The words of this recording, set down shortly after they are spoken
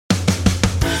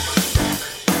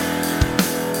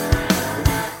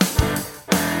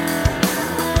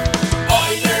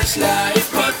Oilerslive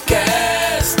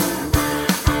podcast.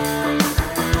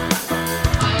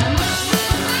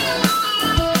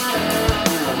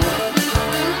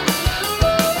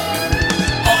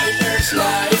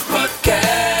 Oilerslive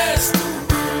podcast.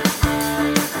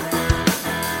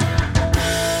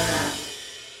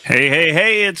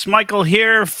 Hey, it's Michael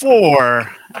here for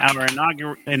our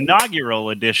inaugural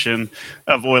edition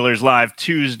of Oilers Live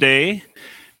Tuesday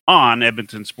on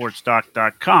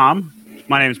EdmontonSportsTalk.com.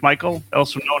 My name is Michael,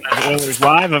 also known as Oilers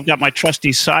Live. I've got my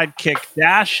trusty sidekick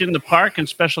Dash in the park and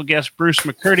special guest Bruce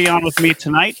McCurdy on with me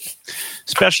tonight.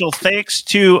 Special thanks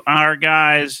to our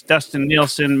guys Dustin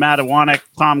Nielsen, Matt Iwanek,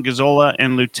 Tom Gazzola,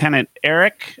 and Lieutenant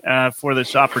Eric for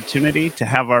this opportunity to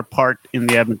have our part in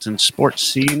the Edmonton sports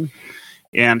scene.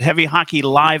 And Heavy Hockey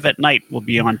Live at Night will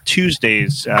be on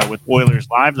Tuesdays with Oilers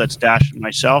Live. That's Dash and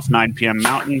myself, 9 p.m.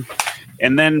 Mountain.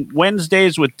 And then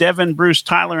Wednesdays with Devin, Bruce,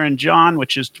 Tyler, and John,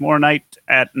 which is tomorrow night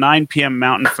at 9 p.m.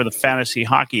 Mountain for the Fantasy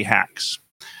Hockey Hacks.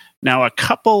 Now, a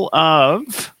couple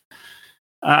of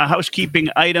housekeeping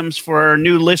items for our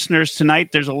new listeners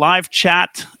tonight. There's a live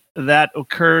chat that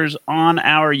occurs on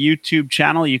our YouTube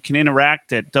channel. You can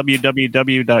interact at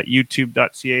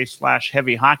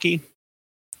www.youtube.ca/heavyhockey.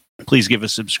 Please give a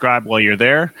subscribe while you're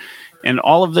there. And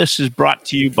all of this is brought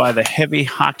to you by the Heavy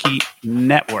Hockey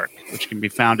Network, which can be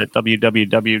found at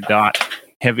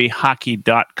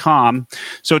www.heavyhockey.com.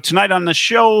 So tonight on the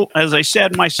show, as I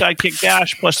said, my sidekick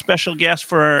Dash plus special guest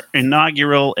for our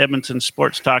inaugural Edmonton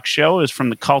Sports Talk show is from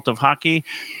the Cult of Hockey,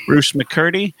 Bruce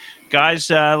McCurdy.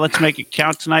 Guys, let's make it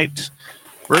count tonight.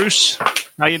 Bruce,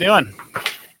 how you doing?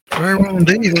 Very well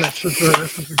indeed. This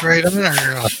is a great honor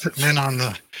sitting in on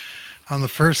the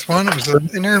first one. It was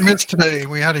in our midst today.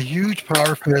 We had a huge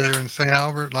power failure in St.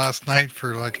 Albert last night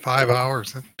for like 5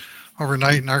 hours. And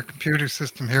overnight, and our computer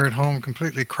system here at home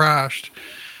completely crashed.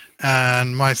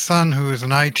 And my son, who is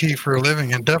an IT for a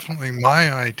living, and definitely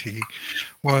my IT,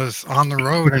 was on the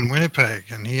road in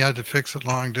Winnipeg, and he had to fix it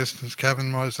long distance.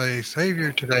 Kevin was a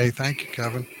savior today. Thank you,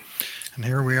 Kevin. And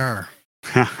here we are.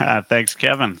 Thanks,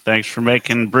 Kevin. Thanks for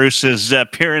making Bruce's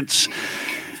appearance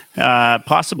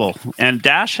possible. And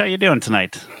Dash, how you doing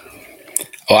tonight?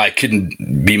 Well, I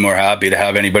couldn't be more happy to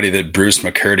have anybody than Bruce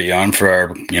McCurdy on for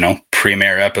our,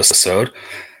 premiere episode.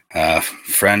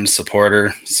 Friend,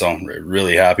 supporter. So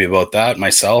really happy about that.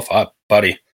 Myself,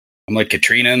 buddy, I'm like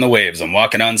Katrina in the waves. I'm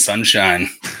walking on sunshine.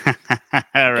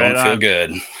 Don't feel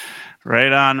good.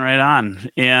 Right on.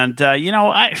 And,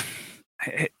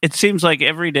 it seems like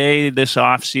every day this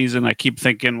off season, I keep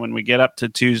thinking when we get up to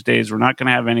Tuesdays, we're not going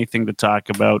to have anything to talk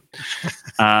about.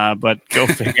 But go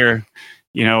figure,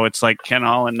 it's like Ken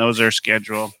Holland knows our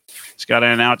schedule. He's got to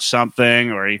announce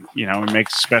something, or he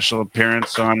makes a special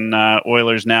appearance on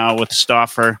Oilers Now with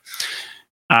Stauffer.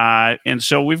 And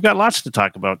so we've got lots to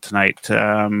talk about tonight.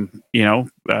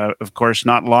 Of course,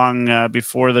 not long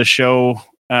before the show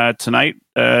tonight,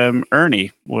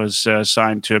 Ernie was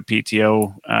signed to a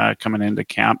PTO coming into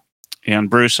camp. And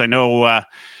Bruce, I know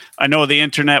the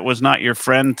internet was not your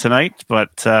friend tonight,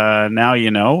 but now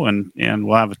you know, and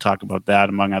we'll have a talk about that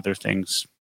among other things.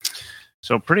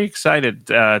 So pretty excited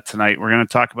tonight. We're going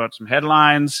to talk about some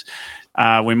headlines.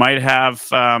 We might have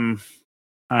some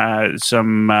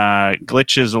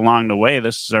glitches along the way.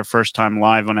 This is our first time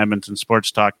live on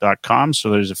EdmontonSportsTalk.com, so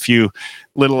there's a few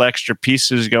little extra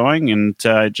pieces going, and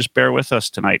just bear with us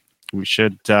tonight. We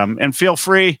should, and feel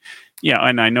free,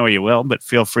 and I know you will, but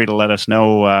feel free to let us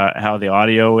know how the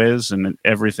audio is and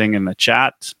everything in the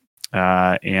chat,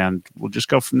 and we'll just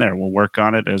go from there. We'll work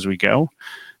on it as we go.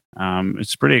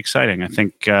 It's pretty exciting. I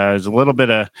think there's a little bit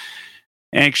of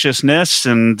anxiousness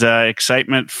and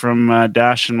excitement from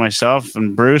Dash and myself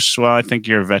and Bruce. Well, I think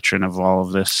you're a veteran of all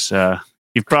of this.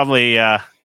 You've probably,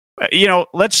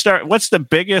 let's start. What's the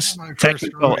biggest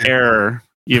technical error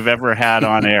you've ever had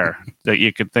on air that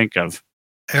you could think of?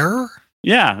 Error?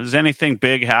 Yeah. Does anything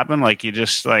big happen? Like you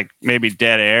just maybe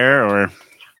dead air or?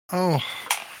 Oh,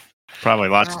 probably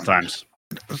lots of times.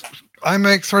 I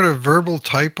make sort of verbal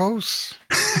typos,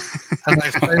 and I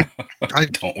say,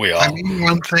 don't we all? I mean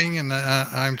one thing, and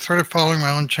I'm sort of following my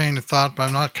own chain of thought, but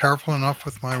I'm not careful enough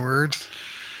with my words.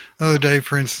 The other day,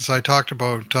 for instance, I talked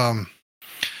about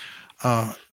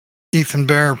Ethan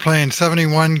Bear playing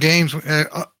 71 games,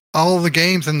 all the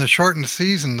games in the shortened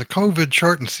season, the COVID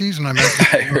shortened season. I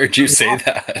heard you say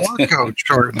that. Lockout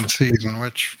shortened season,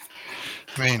 which,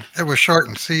 it was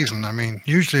shortened season.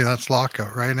 Usually that's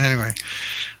lockout, right? Anyway.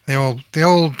 The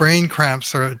old brain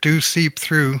cramps do seep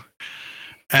through,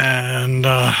 and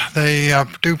they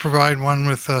do provide one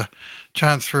with a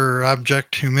chance for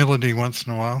abject humility once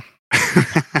in a while.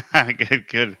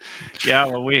 Good. Yeah,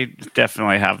 well, we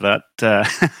definitely have that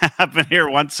happen here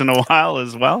once in a while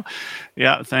as well.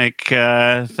 Yeah,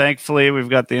 thankfully we've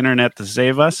got the internet to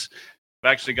save us.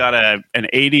 We've actually got an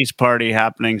 '80s party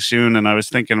happening soon, and I was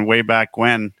thinking way back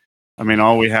when. I mean,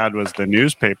 all we had was the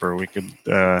newspaper we could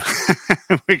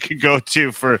we could go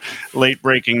to for late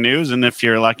breaking news, and if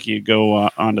you're lucky, you go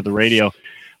onto the radio.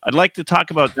 I'd like to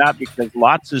talk about that because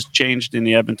lots has changed in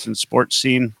the Edmonton sports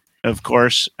scene. Of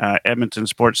course,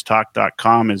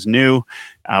 EdmontonSportsTalk.com is new.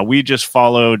 We just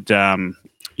followed,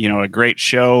 a great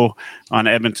show on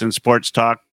Edmonton Sports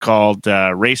Talk called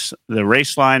the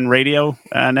Raceline Radio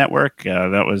Network.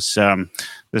 That was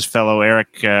this fellow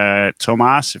Eric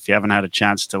Tomas. If you haven't had a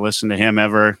chance to listen to him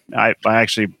ever, I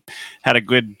actually had a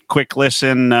good quick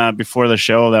listen before the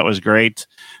show. That was great.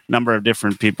 Number of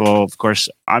different people. Of course,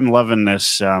 I'm loving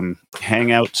this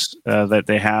hangouts that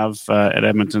they have at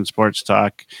Edmonton Sports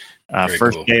Talk.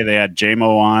 First cool. Day they had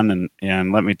JMO on,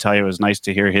 and let me tell you, it was nice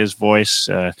to hear his voice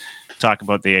talk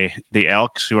about the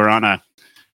Elks, who are on a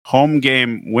home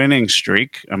game winning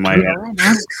streak. I might add.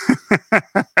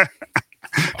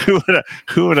 Who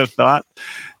would have thought?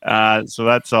 So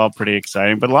that's all pretty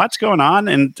exciting. But lots going on,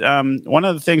 and one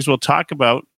of the things we'll talk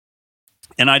about,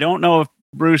 and I don't know if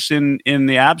Bruce, in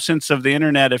the absence of the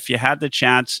internet, if you had the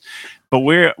chance, but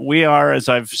we are, as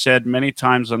I've said many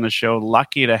times on the show,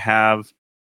 lucky to have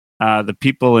the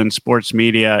people in sports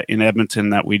media in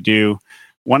Edmonton that we do.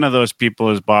 One of those people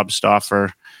is Bob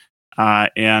Stauffer,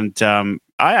 and I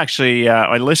actually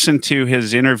I listened to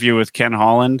his interview with Ken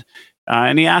Holland,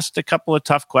 and he asked a couple of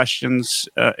tough questions,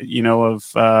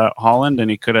 of Holland,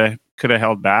 and he could have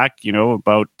held back,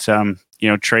 about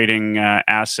trading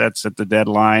assets at the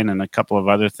deadline and a couple of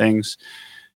other things.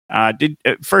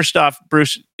 First off,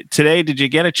 Bruce, today, did you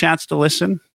get a chance to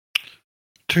listen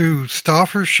to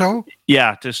Stauffer's show?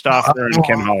 Yeah, to Stauffer and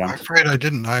Ken Holland. I'm afraid I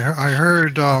didn't. I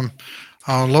heard a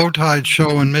Low Tide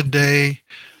show in midday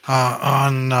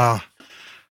on.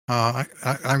 I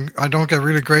don't get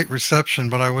really great reception,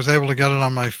 but I was able to get it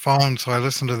on my phone, so I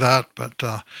listened to that. But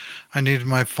I needed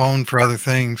my phone for other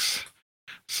things.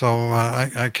 So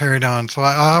I carried on. So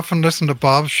I often listen to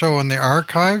Bob's show in the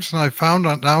archives, and I found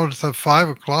out now it's at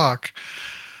 5:00.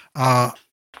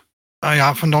 I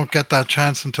often don't get that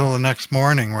chance until the next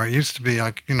morning, where it used to be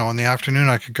like, in the afternoon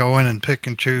I could go in and pick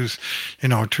and choose,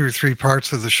 2 or 3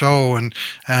 parts of the show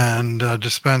and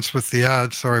dispense with the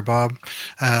ads. Sorry, Bob.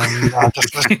 And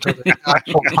just listen to the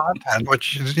actual content,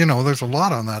 which is, there's a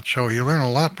lot on that show. You learn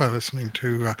a lot by listening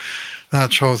to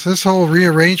that show. So this whole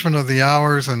rearrangement of the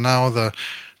hours and now the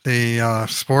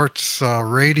sports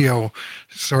radio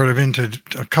sort of into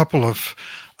a couple of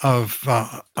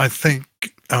I think,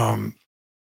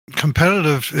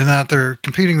 competitive in that they're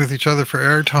competing with each other for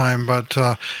airtime, but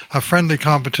a friendly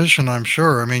competition, I'm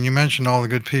sure. I mean, you mentioned all the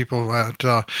good people at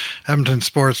Edmonton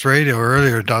Sports Radio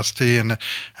earlier, Dusty and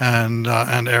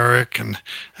Eric and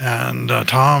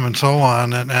Tom and so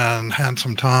on, and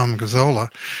handsome Tom Gazzola.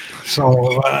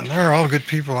 So they're all good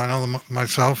people. I know them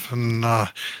myself and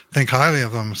think highly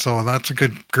of them. So that's a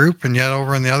good group. And yet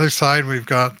over on the other side, we've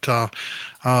got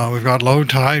Low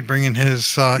Tide bringing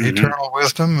his eternal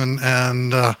wisdom,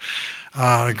 and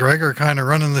Gregor kind of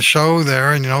running the show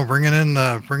there, and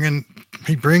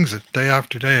he brings it day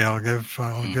after day. I'll give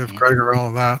Gregor all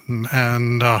of that,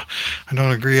 and I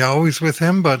don't agree always with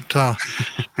him, but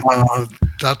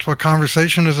that's what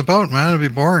conversation is about, man. It'd be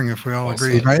boring if we all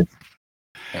agreed, right?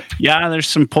 Yeah, there's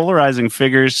some polarizing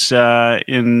figures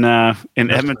in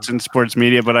Edmonton sports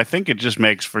media, but I think it just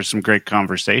makes for some great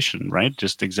conversation, right?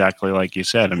 Just exactly like you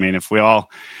said. I mean, if we all,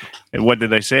 what did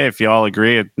they say? If you all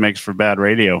agree, it makes for bad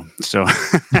radio. So,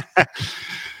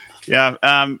 yeah.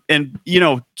 And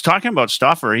talking about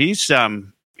Stauffer, he's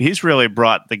really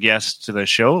brought the guests to the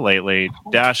show lately.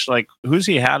 Dash, like, who's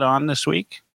he had on this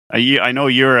week? I know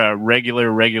you're a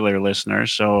regular listener,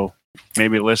 so.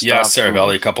 Maybe list. Yeah,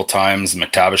 Saravelli a couple times.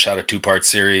 McTavish had a 2-part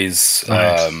series.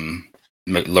 Nice.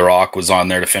 Larocque was on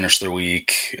there to finish the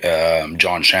week.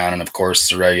 John Shannon, of course,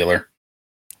 is a regular.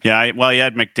 Yeah, well, he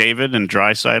had McDavid and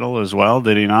Draisaitl as well,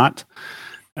 did he not?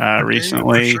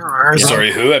 Recently. Sure.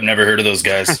 Sorry, who? I've never heard of those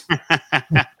guys.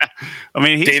 I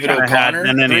mean, he's David O'Connor.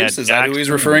 And then Bruce, is that who he's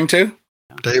referring to?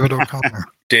 David O'Connor.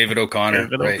 David O'Connor.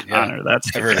 Right. O'Connor. Yeah.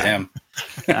 I've heard of him.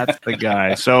 That's the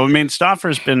guy. So I mean,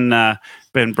 Stauffer's been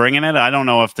bringing it. I don't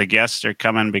know if the guests are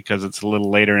coming because it's a little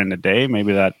later in the day.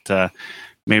 Maybe that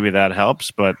helps.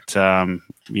 But he's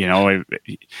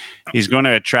going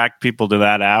to attract people to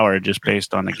that hour just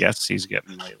based on the guests he's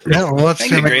getting lately. Yeah, well, that's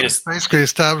basically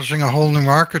establishing a whole new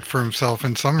market for himself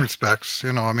in some respects.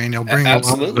 I mean, he'll bring a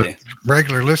lot of the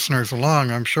regular listeners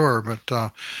along, I'm sure, but.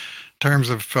 In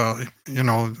terms of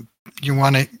you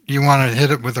want to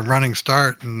hit it with a running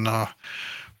start, and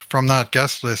from that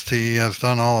guest list, he has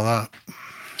done all of that.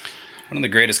 One of the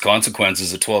greatest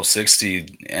consequences of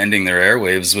 1260 ending their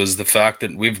airwaves was the fact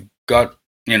that we've got,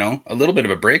 a little bit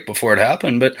of a break before it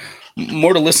happened, but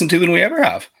more to listen to than we ever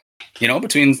have.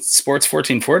 Between Sports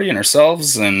 1440 and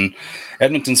ourselves and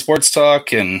Edmonton Sports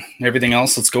Talk and everything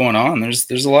else that's going on,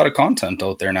 there's a lot of content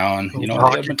out there now, and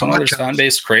the Edmonton Oilers fan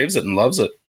base craves it and loves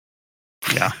it.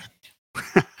 Yeah.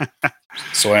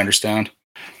 So I understand.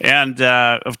 And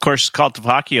of course, Cult of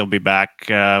Hockey will be back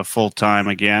full time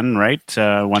again, right?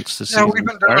 Once the season we've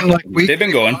been doing weekly they've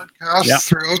been going podcasts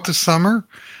throughout the summer,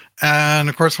 and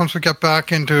of course, once we get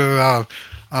back into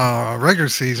regular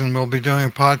season, we'll be doing a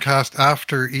podcast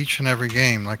after each and every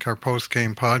game, like our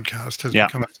post-game podcast has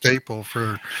become a staple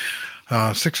for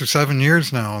 6 or 7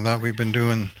 years now that we've been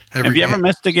doing every Have you ever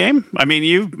missed a game? I mean,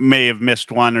 you may have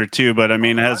missed one or two, but I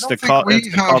mean, has the Cult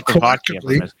of Hockey ever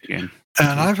missed a game?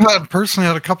 And I've personally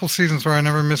had a couple seasons where I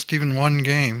never missed even one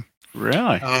game.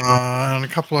 Really? And a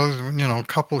couple of,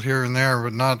 couple here and there,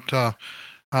 but not,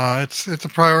 it's a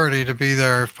priority to be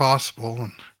there if possible.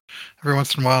 And every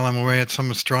once in a while I'm away at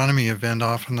some astronomy event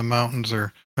off in the mountains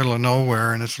or middle of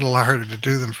nowhere, and it's a little harder to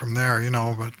do them from there,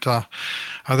 but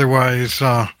otherwise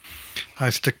I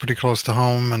stick pretty close to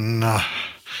home, and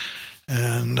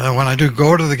when I do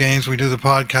go to the games, we do the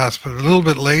podcast, but a little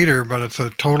bit later, but it's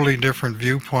a totally different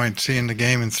viewpoint, seeing the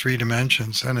game in 3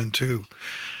 dimensions and in 2.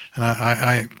 And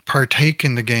I partake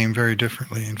in the game very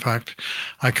differently. In fact,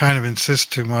 I kind of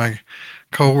insist to my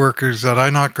co-workers that I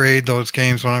not grade those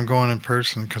games when I'm going in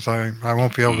person, because I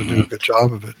won't be able to do a good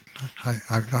job of it.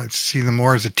 I see them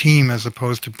more as a team as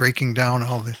opposed to breaking down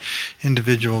all the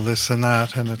individual this and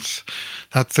that. And it's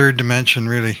that third dimension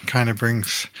really kind of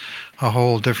brings a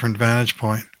whole different vantage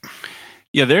point.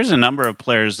 Yeah, there's a number of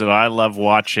players that I love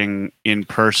watching in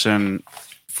person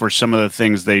for some of the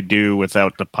things they do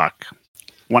without the puck.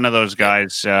 One of those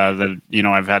guys that,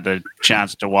 I've had the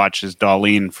chance to watch is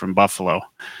Darlene from Buffalo.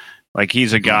 Like,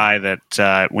 he's a guy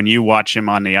that when you watch him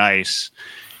on the ice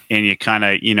and you kind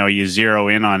of, you zero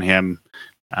in on him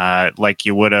like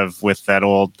you would have with that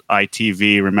old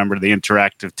ITV, remember the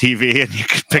interactive TV, and you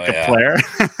could pick a player.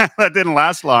 That didn't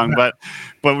last long, but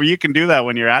you can do that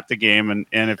when you're at the game. And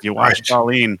if you watch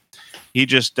Darlene, he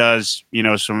just does,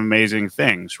 some amazing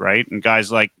things, right? And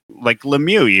guys like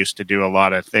Lemieux used to do a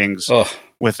lot of things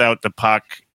without the puck.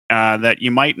 That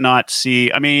you might not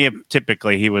see. I mean,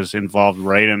 typically he was involved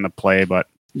right in the play, but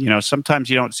sometimes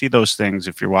you don't see those things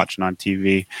if you're watching on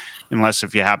TV, unless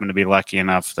if you happen to be lucky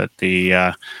enough that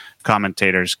the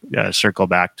commentators circle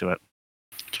back to it.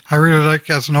 I really like,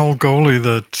 as an old goalie,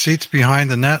 the seats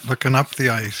behind the net looking up the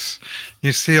ice.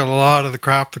 You see a lot of the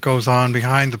crap that goes on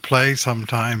behind the play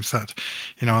sometimes, that,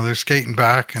 they're skating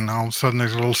back and all of a sudden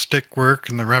there's a little stick work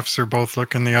and the refs are both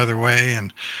looking the other way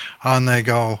and on they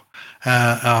go.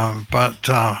 But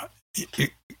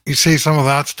you see some of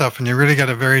that stuff and you really get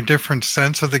a very different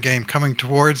sense of the game coming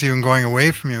towards you and going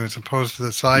away from you, as opposed to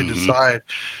the side to side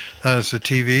as a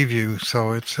TV view.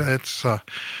 So it's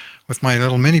with my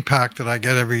little mini pack that I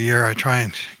get every year, I try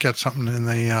and get something in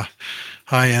the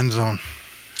high end zone.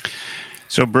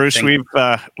 So Bruce,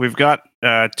 we've got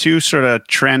 2 sort of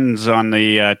trends on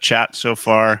the chat so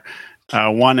far.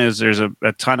 One is there's a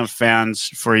ton of fans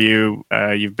for you.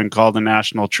 You've been called a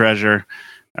national treasure.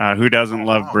 Who doesn't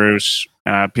love Bruce?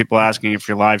 People asking if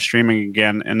you're live streaming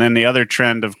again. And then the other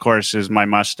trend, of course, is my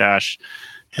mustache.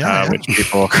 Which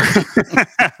people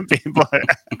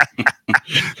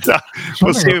so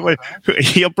we'll see.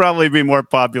 He'll probably be more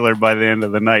popular by the end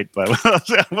of the night, but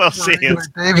we'll see.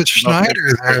 David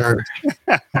Schneider there,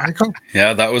 Michael.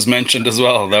 Yeah, that was mentioned as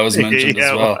well. Bruce,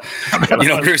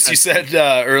 you said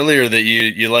earlier that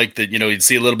you liked that. You'd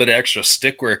see a little bit of extra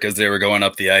stick work as they were going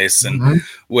up the ice, and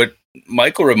what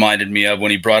Michael reminded me of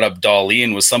when he brought up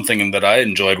Darlene was something that I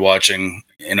enjoyed watching.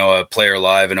 A player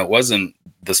live, and it wasn't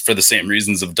this for the same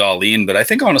reasons of Darlene, but I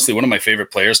think honestly one of my favorite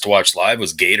players to watch live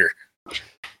was Gator.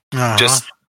 Just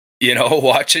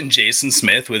watching Jason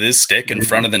Smith with his stick in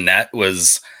front of the net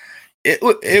was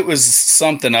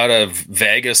something out of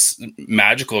Vegas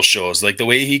magical shows, like the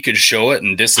way he could show it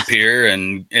and disappear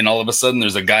and all of a sudden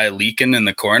there's a guy leaking in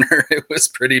the corner. It was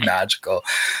pretty magical.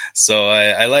 So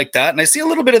I like that, and I see a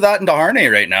little bit of that in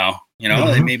Desharnais right now.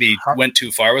 They maybe went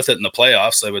too far with it in the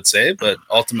playoffs, I would say, but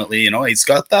ultimately, he's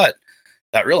got that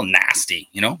real nasty,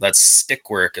 that stick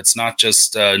work. It's not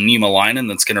just Nima Linen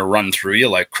that's going to run through you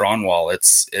like Cronwall.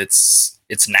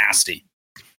 It's nasty.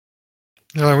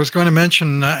 Yeah, I was going to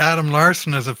mention Adam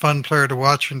Larson as a fun player to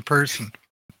watch in person.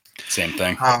 Same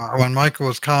thing. When Michael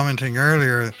was commenting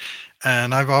earlier,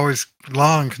 and I've always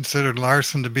long considered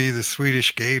Larson to be the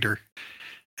Swedish Gator.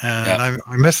 And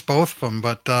I miss both of them,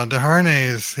 but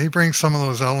DeHarnay he brings some of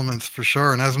those elements for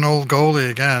sure. And as an old goalie,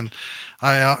 again,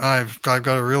 I've got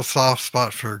a real soft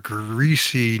spot for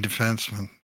greasy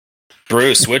defensemen.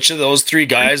 Bruce, which of those three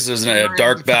guys is in a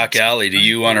dark back alley do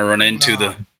you want to run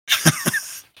into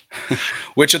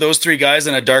Which of those three guys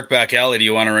in a dark back alley do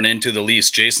you want to run into the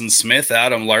least? Jason Smith,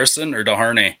 Adam Larson, or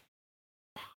DeHarnay?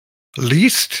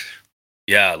 Least?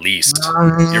 Yeah, least.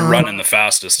 You're running the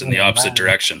fastest in the opposite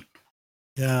direction.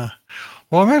 Yeah.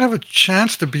 Well, I might have a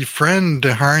chance to befriend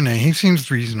DeHarnay. He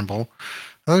seems reasonable.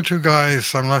 The other two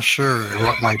guys, I'm not sure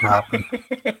what might happen.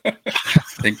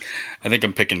 I think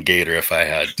I'm picking Gator if I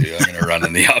had to. I'm going to run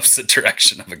in the opposite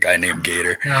direction of a guy named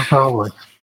Gator. Yeah, probably.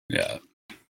 Yeah.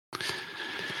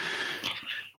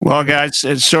 Well, guys,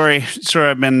 sorry,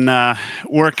 I've been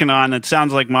working on. It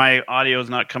sounds like my audio is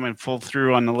not coming full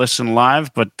through on the listen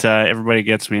live, but everybody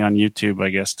gets me on YouTube,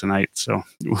 I guess, tonight. So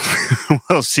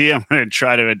we'll see. I'm going to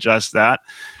try to adjust that.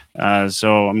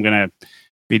 So I'm going to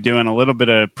be doing a little bit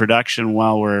of production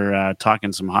while we're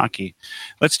talking some hockey.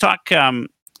 Let's talk for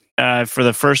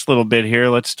the first little bit here.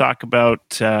 Let's talk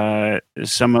about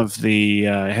some of the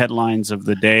headlines of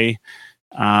the day.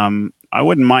 I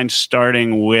wouldn't mind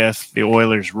starting with the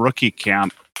Oilers rookie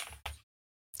camp,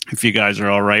 if you guys are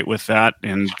all right with that.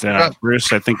 And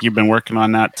Bruce, I think you've been working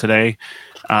on that today.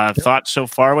 Thoughts so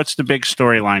far? What's the big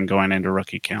storyline going into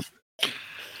rookie camp?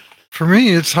 For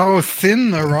me, it's how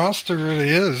thin the roster really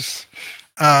is,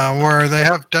 where they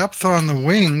have depth on the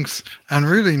wings and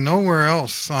really nowhere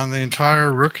else on the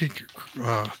entire rookie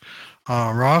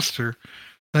roster.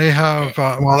 They have,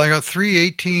 they got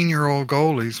 3 18-year-old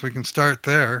goalies. We can start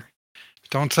there.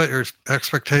 Don't set your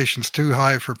expectations too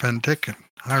high for Penticton,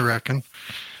 I reckon.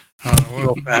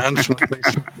 Oil fans,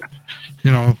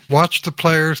 watch the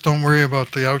players. Don't worry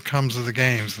about the outcomes of the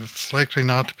games. It's likely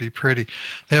not to be pretty.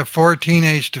 They have 4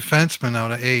 teenage defensemen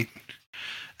out of 8.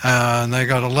 And they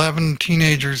got 11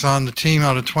 teenagers on the team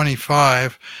out of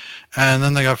 25. And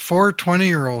then they got 4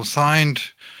 20-year-old signed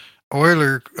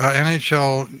Oiler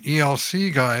NHL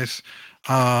ELC guys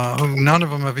who none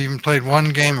of them have even played one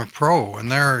game of pro,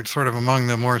 and they're sort of among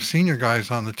the more senior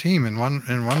guys on the team in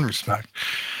one respect.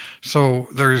 So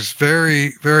there's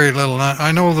very, very little.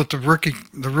 I know that the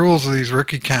rules of these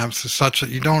rookie camps is such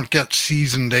that you don't get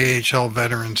seasoned AHL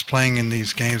veterans playing in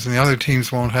these games, and the other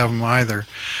teams won't have them either.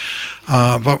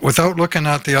 But without looking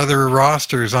at the other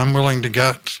rosters, I'm willing to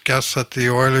guess that the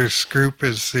Oilers group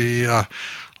is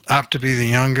apt to be the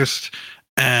youngest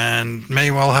and may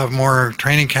well have more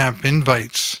training camp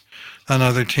invites than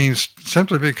other teams,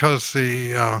 simply because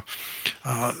the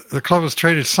club has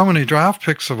traded so many draft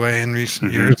picks away in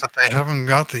recent years that they haven't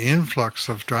got the influx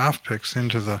of draft picks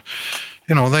into the.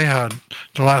 They had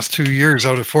the last 2 years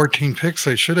out of 14 picks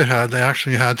they should have had. They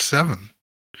actually had 7,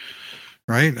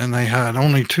 right? And they had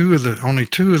only two of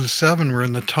the 7 were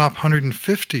in the top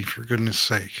 150, for goodness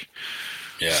sake.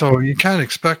 Yeah. So you can't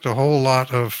expect a whole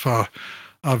lot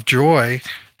of joy.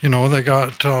 They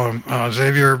got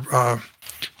Xavier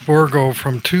Borgo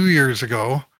from 2 years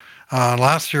ago.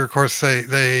 Last year, of course,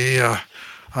 they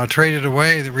traded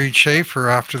away the Reed Schaefer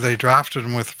after they drafted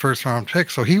him with the first round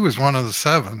pick. So he was one of the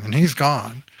 7, and he's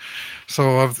gone.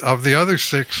 So of the other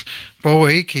 6, Bo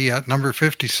Akey at number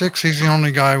 56, he's the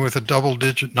only guy with a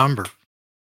double-digit number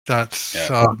that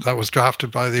was drafted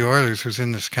by the Oilers who's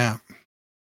in this camp.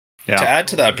 Yeah. To add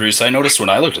to that, Bruce, I noticed when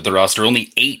I looked at the roster,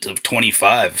 only 8 of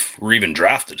 25 were even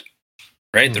drafted.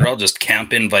 Right? Mm-hmm. They're all just camp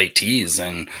invitees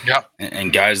and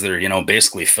guys that are,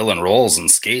 basically filling roles and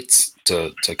skates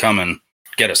to come and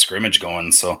get a scrimmage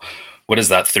going. So what is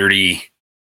that, 32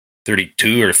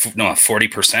 or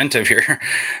 40% of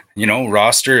your,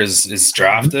 roster is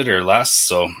drafted or less.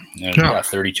 So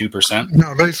 32%.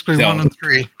 No, basically 1 in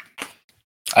 3.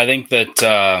 I think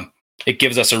that it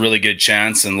gives us a really good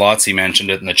chance, and Lotzi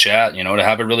mentioned it in the chat, to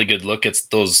have a really good look at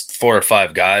those 4 or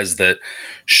 5 guys that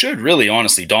should really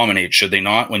honestly dominate, should they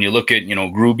not? When you look at,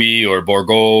 Gruby or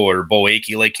Borgo or Bo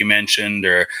Akey, like you mentioned,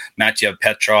 or Matyev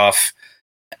Petrov.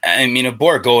 I mean, if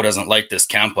Borgo doesn't light this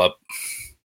camp up,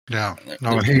 there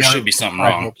should be something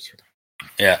wrong.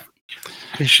 Yeah.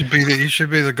 He should be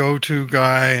the go-to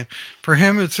guy. For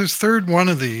him, it's his 3rd one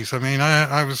of these. I mean,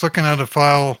 I was looking at a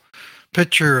file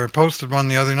picture I posted one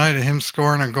the other night of him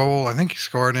scoring a goal. I think he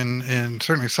scored in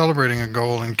certainly celebrating a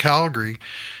goal in Calgary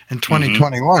in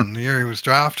 2021, the year he was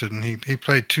drafted, and he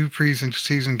played 2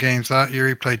 preseason games that year.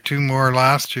 He played 2 more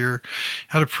last year.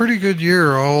 Had a pretty good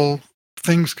year, all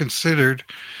things considered,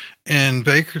 in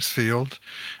Bakersfield.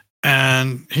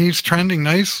 and he's trending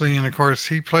nicely. And of course,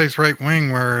 he plays right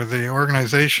wing, where the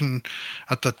organization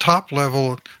at the top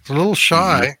level is a little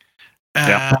shy.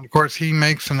 And of course, he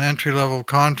makes an entry level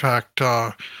contract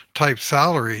type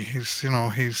salary.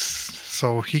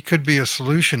 So he could be a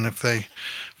solution if they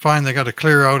find they got to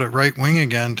clear out at right wing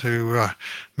again to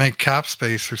make cap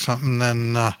space or something.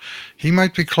 Then he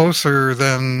might be closer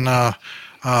than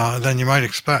you might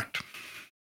expect.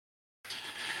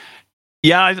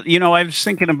 Yeah, I was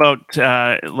thinking about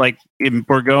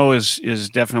Bourgault is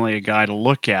definitely a guy to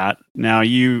look at. Now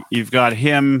you've got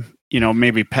him,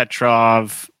 maybe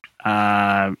Petrov,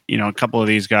 a couple of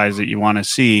these guys that you want to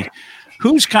see.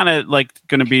 Who's kind of like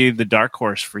going to be the dark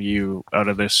horse for you out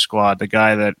of this squad? The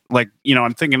guy that,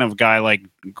 I'm thinking of a guy like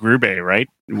Grube, right?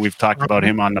 We've talked about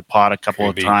him on the pod a couple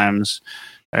of times.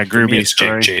 Grube,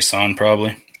 sorry. Jason,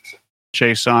 probably.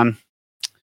 Jason.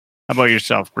 How about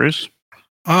yourself, Bruce?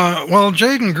 Well,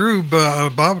 Jaden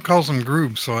Grube, Bob calls him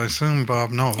Grube, so I assume Bob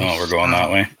knows. Oh, we're going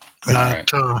that way.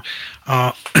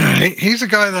 He's a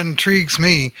guy that intrigues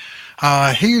me.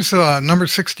 He's number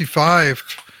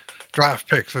 65 draft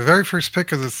pick, the very first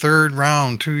pick of the third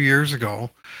round 2 years ago.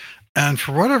 And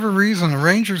for whatever reason, the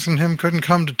Rangers and him couldn't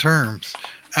come to terms.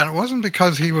 And it wasn't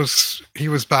because he was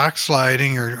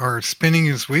backsliding or spinning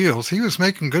his wheels. He was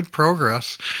making good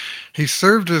progress. He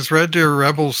served as Red Deer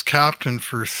Rebels captain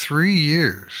for 3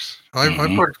 years.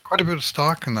 I put quite a bit of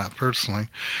stock in that personally.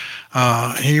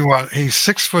 He's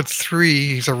 6'3".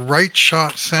 He's a right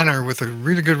shot center with a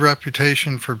really good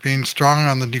reputation for being strong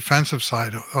on the defensive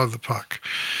side of the puck.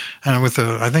 And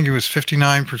I think he was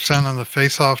 59% on the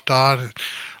face-off dot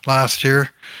last year.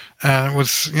 And it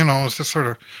was just sort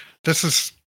of, this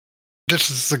is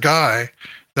the guy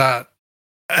that,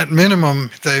 at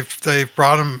minimum, they've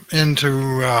brought him in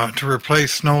to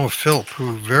replace Noah Philp,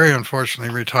 who very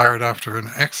unfortunately retired after an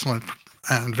excellent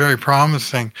and very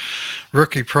promising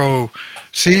rookie pro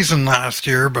season last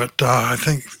year. But I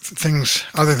think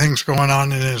other things going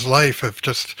on in his life have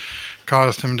just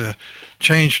caused him to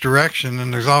change direction.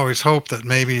 And there's always hope that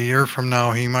maybe a year from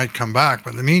now he might come back.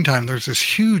 But in the meantime, there's this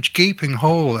huge gaping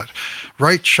hole at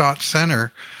right shot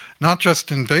center. Not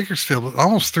just in Bakersfield, but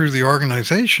almost through the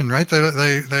organization, right?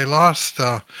 They lost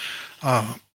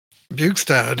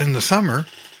Bukestad in the summer,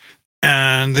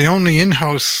 and the only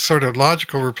in-house sort of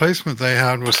logical replacement they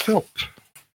had was Philp,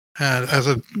 and as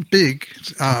a big,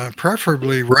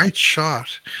 preferably right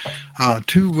shot,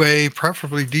 two-way,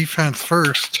 preferably defense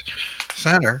first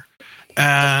center,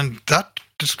 and that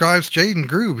describes Jaden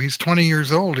Grube. He's 20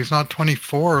 years old. He's not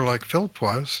 24 like Philp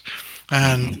was.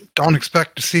 And don't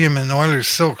expect to see him in Oilers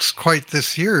silks quite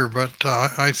this year, but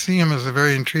I see him as a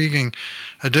very intriguing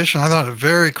addition. I thought a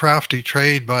very crafty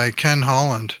trade by Ken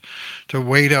Holland to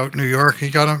wait out New York. He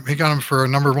got him for a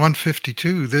number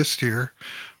 152 this year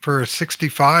for a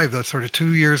 65. That's sort of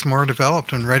 2 years more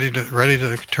developed and ready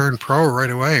to turn pro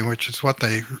right away, which is what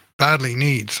they badly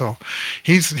need. So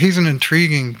he's an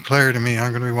intriguing player to me.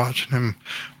 I'm going to be watching him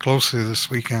closely this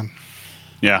weekend.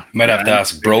 Yeah, might have to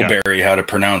ask Broberry how to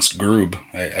pronounce Grube.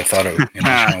 I thought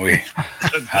we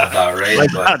had that right.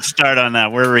 Let's not start on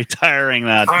that. We're retiring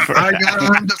that.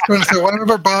 I'm just going to say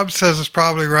whatever Bob says is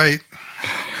probably right.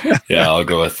 Yeah, I'll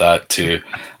go with that too.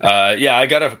 I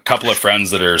got a couple of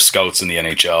friends that are scouts in the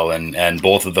NHL, and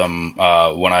both of them,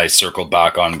 when I circled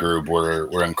back on Grube,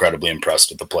 were incredibly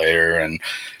impressed with the player, and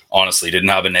honestly didn't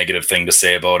have a negative thing to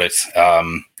say about it.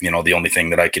 The only thing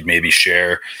that I could maybe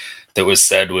share that was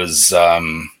said was,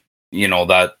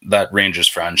 that Rangers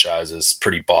franchise is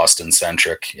pretty Boston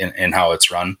centric in how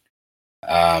it's run.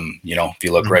 If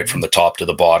you look right from the top to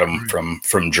the bottom,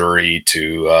 from Drury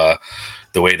to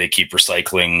the way they keep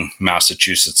recycling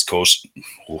Massachusetts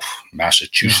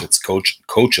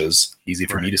coaches, easy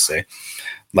for me to say,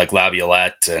 like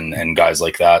Laviolette and guys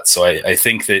like that. So I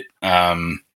think that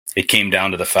it came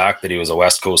down to the fact that he was a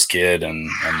West Coast kid and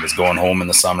was going home in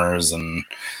the summers and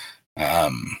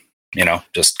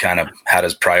just kind of had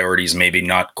his priorities maybe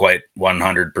not quite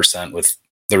 100% with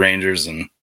the Rangers and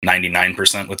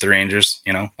 99% with the Rangers,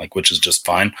 which is just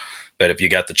fine. But if you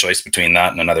got the choice between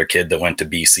that and another kid that went to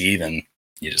BC, then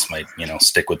you just might,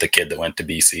 stick with the kid that went to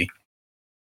BC.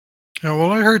 Yeah,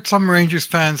 well, I heard some Rangers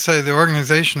fans say the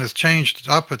organization has changed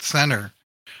up at center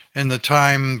in the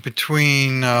time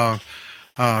between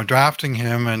drafting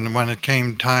him and when it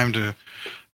came time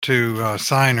to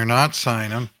sign or not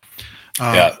sign him.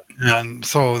 And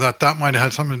so that might have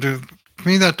had something to do. To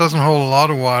me, that doesn't hold a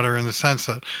lot of water in the sense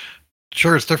that,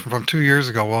 sure, it's different from 2 years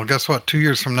ago. Well, guess what? 2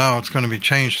 years from now, it's going to be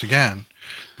changed again.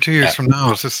 2 years from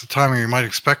now is just the time where you might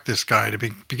expect this guy to be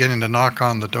beginning to knock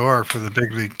on the door for the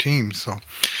big league team. So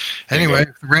anyway,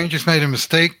 if the Rangers made a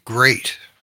mistake, great.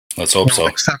 Let's hope so.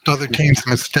 Accept other teams'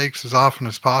 mistakes as often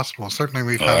as possible. Certainly,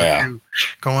 we've had a few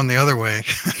going the other way.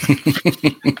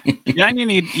 Yeah, and you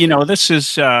need, this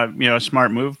is, a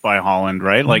smart move by Holland,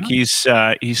 right? Like he's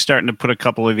starting to put a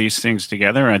couple of these things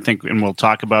together. I think, and we'll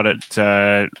talk about it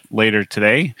later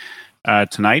tonight.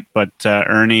 But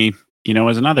Ernie,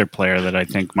 is another player that I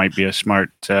think might be a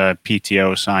smart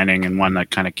PTO signing and one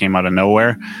that kind of came out of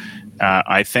nowhere.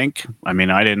 I think. I mean,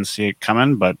 I didn't see it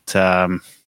coming, but.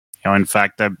 In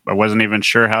fact, I wasn't even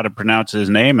sure how to pronounce his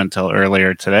name until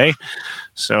earlier today.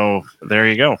 So there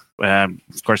you go.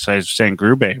 Of course, I was saying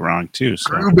Grube wrong too.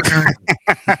 So.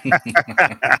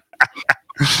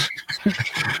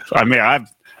 I mean,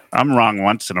 I'm wrong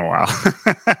once in a while.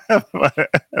 But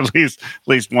at least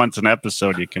once an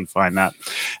episode, you can find that.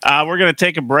 We're going to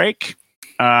take a break.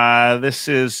 This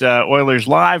is Oilers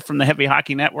Live from the Heavy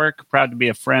Hockey Network. Proud to be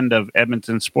a friend of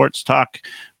Edmonton Sports Talk.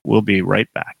 We'll be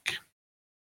right back.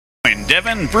 Join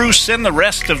Devin, Bruce, and the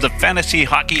rest of the fantasy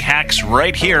hockey hacks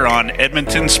right here on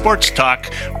Edmonton Sports Talk,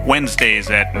 Wednesdays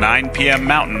at 9 p.m.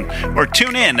 Mountain, or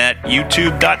tune in at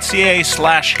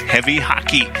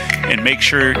youtube.ca/heavyhockey, and make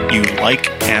sure you like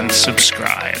and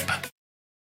subscribe.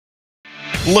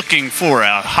 Looking for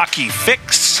a hockey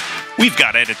fix? We've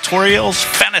got editorials,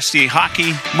 fantasy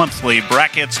hockey, monthly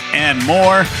brackets, and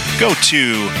more. Go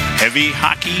to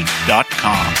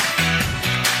heavyhockey.com.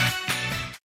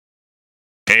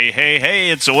 Hey,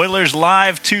 it's Oilers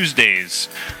Live Tuesdays,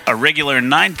 a regular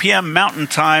 9 p.m. Mountain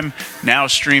Time, now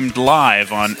streamed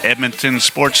live on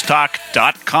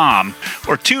edmontonsportstalk.com,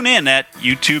 or tune in at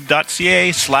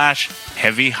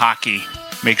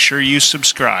youtube.ca/heavyhockey. Make sure you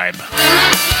subscribe. Oilers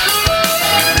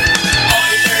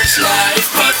Live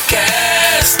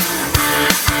Podcast.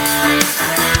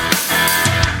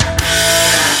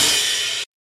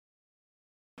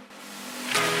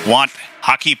 Want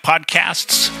hockey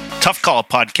podcasts? Tough Call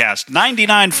Podcast,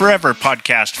 99 Forever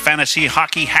Podcast, fantasy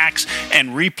hockey hacks, and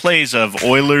replays of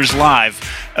Oilers Live.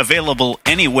 Available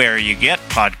anywhere you get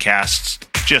podcasts.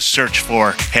 Just search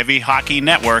for Heavy Hockey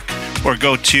Network or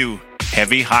go to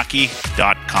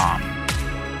heavyhockey.com.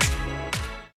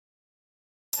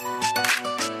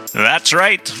 That's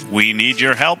right. We need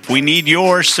your help. We need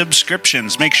your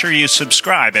subscriptions. Make sure you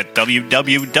subscribe at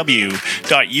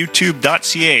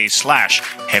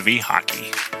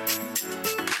www.youtube.ca/heavyhockey.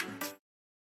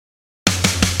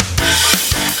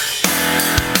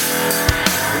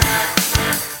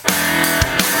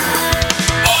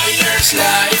 Oilers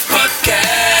Live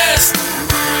Podcast.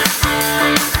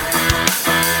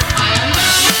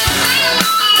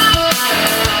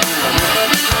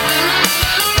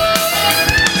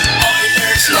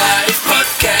 Oilers Live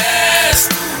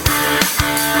Podcast.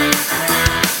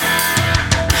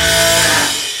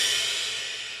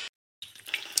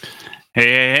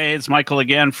 Hey, it's Michael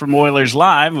again from Oilers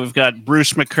Live. We've got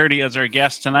Bruce McCurdy as our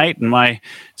guest tonight, and my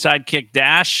sidekick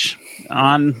Dash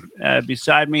on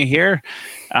beside me here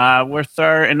with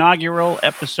our inaugural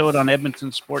episode on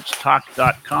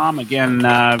EdmontonSportsTalk.com. Again,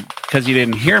 because you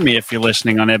didn't hear me if you're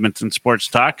listening on Edmonton Sports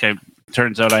Talk, it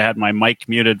turns out I had my mic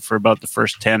muted for about the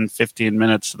first 10, 15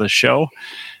 minutes of the show.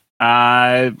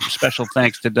 Special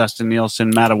thanks to Dustin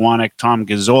Nielsen, Matawanek, Tom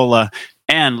Gazzola,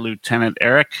 and Lieutenant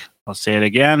Eric. I'll say it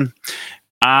again.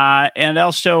 And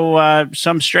also,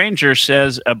 some stranger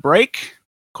says, a break? ?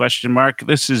 This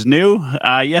is new.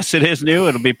 Yes, it is new.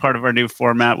 It'll be part of our new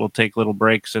format. We'll take little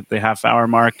breaks at the half-hour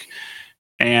mark.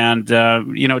 And,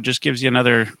 just gives you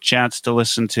another chance to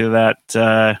listen to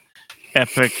that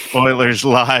epic Oilers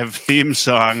Live theme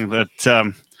song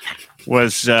that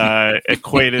was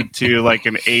equated to like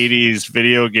an 80s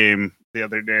video game the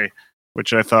other day,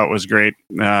 which I thought was great.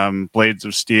 Blades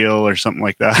of Steel or something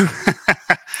like that.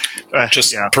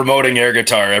 Just promoting air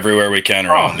guitar everywhere we can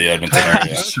around the Edmonton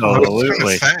area.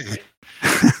 Absolutely.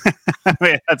 I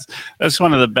mean, that's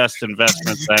one of the best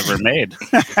investments I ever made.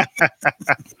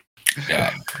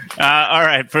 Yeah. All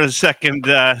right. For the second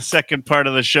part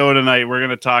of the show tonight, we're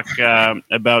going to talk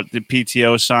about the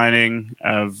PTO signing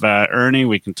of Ernie.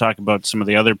 We can talk about some of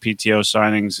the other PTO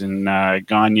signings in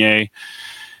Gagne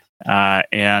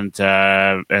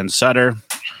and Sutter.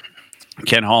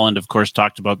 Ken Holland, of course,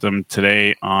 talked about them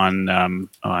today on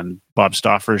Bob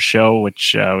Stauffer's show,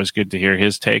 which was good to hear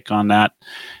his take on that.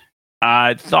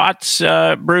 Thoughts,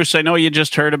 Bruce? I know you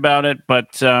just heard about it,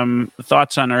 but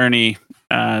thoughts on Ernie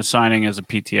signing as a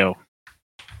PTO?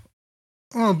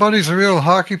 Well, Buddy's a real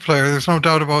hockey player. There's no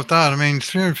doubt about that. I mean,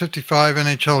 355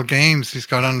 NHL games he's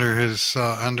got under his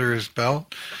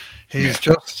belt. He's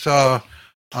just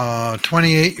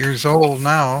 28 years old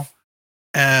now,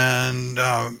 and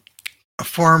a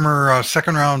former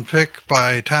second-round pick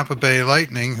by Tampa Bay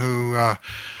Lightning, who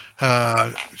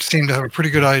seemed to have a pretty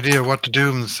good idea of what to do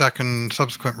in the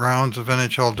subsequent rounds of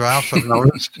NHL drafts, I've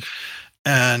noticed.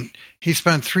 And he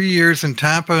spent 3 years in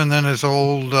Tampa, and then his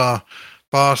old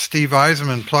boss, Steve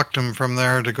Yzerman, plucked him from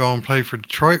there to go and play for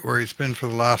Detroit, where he's been for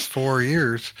the last 4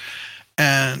 years.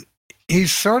 And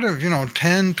he's sort of,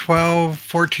 10, 12,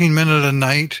 14 minutes a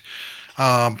night.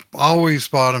 Always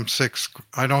bottom six.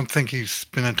 I don't think he's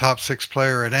been a top six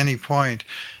player at any point.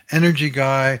 Energy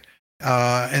guy,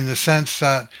 in the sense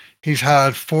that he's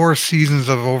had 4 seasons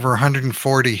of over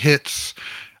 140 hits.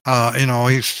 He's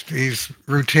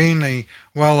routinely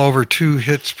well over 2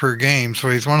 hits per game. So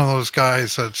he's one of those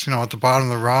guys that's, at the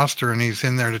bottom of the roster, and he's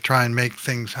in there to try and make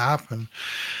things happen.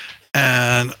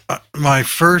 And my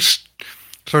first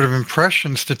sort of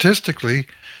impression statistically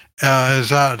is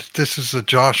that this is a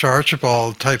Josh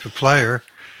Archibald type of player,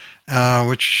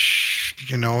 which,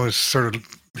 is sort of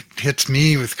hits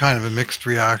me with kind of a mixed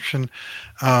reaction.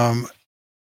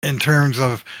 In terms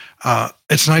of,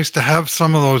 it's nice to have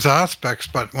some of those aspects,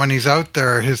 but when he's out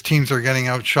there, his teams are getting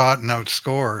outshot and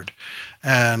outscored.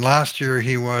 And last year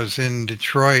he was in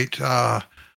Detroit.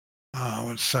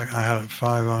 One second, I had it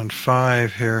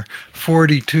 5-on-5 here.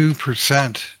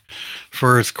 42%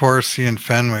 for his Corsi and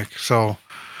Fenwick. So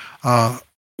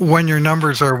when your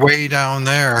numbers are way down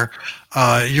there,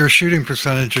 your shooting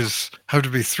percentages have to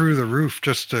be through the roof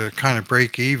just to kind of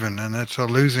break even, and it's a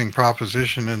losing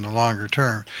proposition in the longer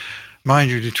term. Mind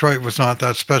you, Detroit was not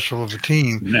that special of a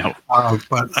team. No.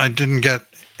 But I didn't get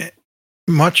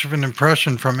much of an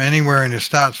impression from anywhere in his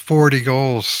stats. 40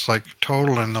 goals, like,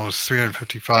 total in those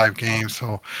 355 games.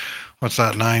 So what's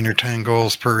that, 9 or 10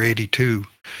 goals per 82?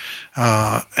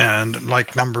 And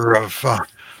like number of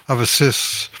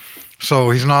assists. So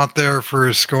he's not there for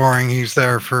his scoring. He's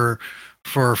there for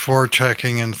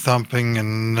forechecking and thumping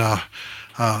and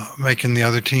making the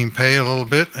other team pay a little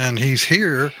bit. And he's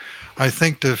here, I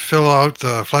think, to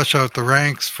flesh out the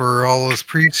ranks for all those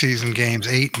preseason games,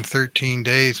 8 and 13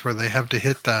 days, where they have to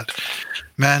hit that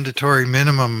mandatory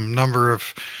minimum number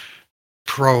of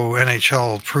pro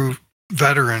NHL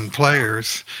veteran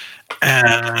players.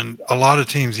 And a lot of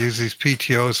teams use these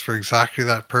PTOs for exactly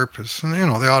that purpose. And,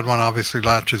 the odd one obviously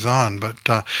latches on, but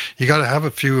you got to have a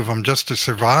few of them just to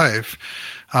survive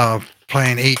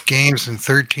playing 8 games in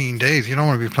 13 days. You don't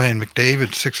want to be playing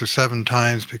McDavid 6 or 7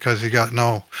 times because you got you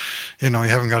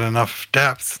haven't got enough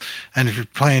depth. And if you're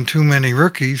playing too many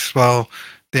rookies, well,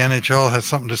 the NHL has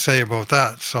something to say about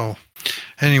that. So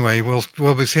anyway,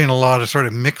 we'll be seeing a lot of sort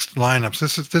of mixed lineups.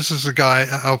 This is a guy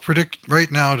I'll predict right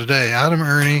now today. Adam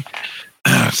Ernie,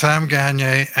 Sam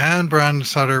Gagner, and Brandon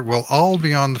Sutter will all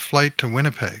be on the flight to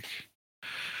Winnipeg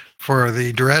for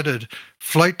the dreaded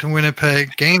flight to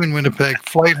Winnipeg, game in Winnipeg,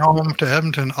 flight home to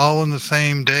Edmonton, all in the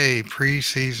same day,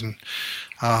 preseason.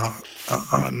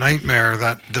 A nightmare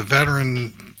that the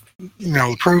veteran,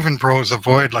 proven pros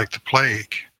avoid like the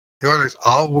plague. The Oilers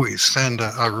always send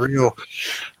a real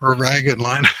ragged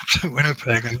lineup to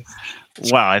Winnipeg. And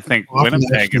wow, I think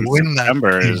Winnipeg in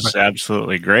September is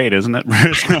absolutely great, isn't it,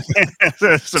 Bruce?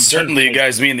 Certainly, you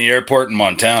guys mean the airport in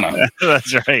Montana.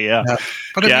 That's right, yeah.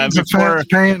 But it means the fans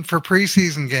paying for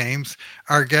preseason games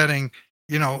are getting,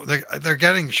 they're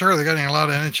getting a lot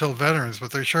of NHL veterans,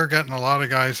 but they're sure getting a lot of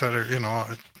guys that are,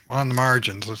 on the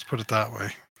margins. Let's put it that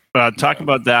way. Talk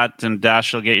about that, and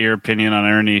Dash will get your opinion on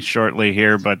Ernie shortly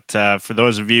here. But for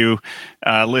those of you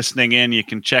listening in, you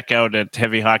can check out at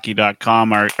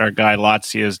heavyhockey.com. Our guy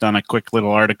Lotzi has done a quick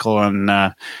little article on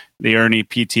the Ernie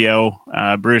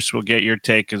PTO. Bruce will get your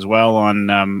take as well on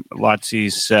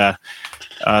Lotzi's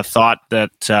thought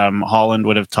that Holland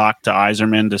would have talked to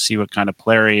Yzerman to see what kind of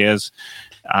player he is.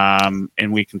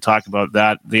 And we can talk about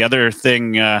that. The other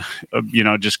thing,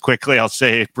 just quickly, I'll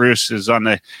say, Bruce, is on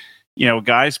the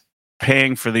guys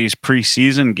paying for these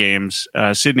preseason games.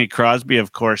 Sidney Crosby,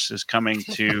 of course, is coming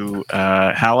to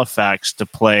Halifax to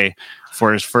play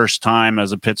for his first time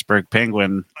as a Pittsburgh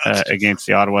Penguin against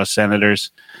the Ottawa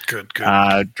Senators. Good.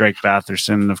 Drake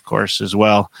Batherson, of course, as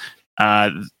well.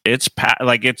 It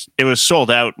was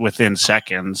sold out within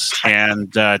seconds,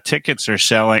 and tickets are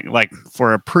selling like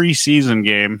for a preseason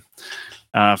game.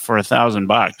 For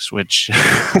 $1,000, which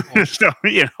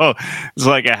it's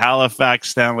like a Halifax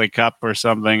Stanley Cup or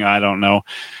something. I don't know.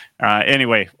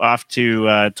 Anyway, off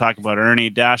to talk about Ernie.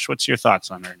 Dash, what's your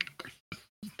thoughts on Ernie?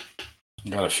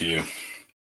 Got a few.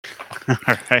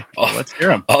 All right, let's hear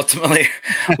them. Ultimately,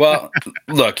 well,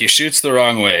 look, he shoots the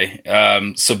wrong way.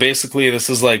 So basically, this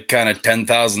is like kind of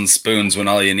 10,000 spoons when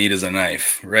all you need is a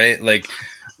knife, right? Like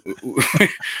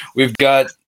we've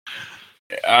got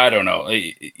I don't know.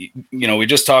 We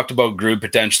just talked about Grube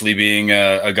potentially being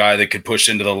a guy that could push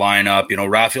into the lineup.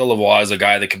 Raphael Lavoie is a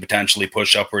guy that could potentially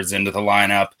push upwards into the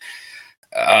lineup.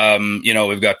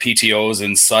 We've got PTOs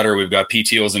in Sutter. We've got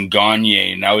PTOs in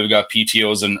Gagne. Now we've got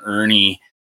PTOs in Ernie.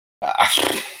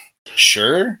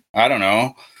 Sure. I don't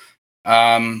know.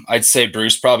 I'd say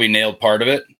Bruce probably nailed part of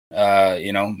it.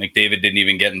 McDavid didn't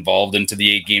even get involved into the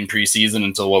 8-game preseason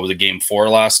until what was it, game 4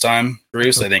 last time,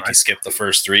 Bruce? I think he skipped the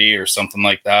first 3 or something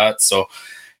like that. So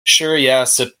sure. Yeah.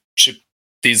 Ship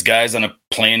these guys on a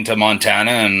plane to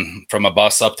Montana and from a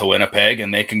bus up to Winnipeg,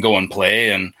 and they can go and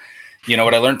play. And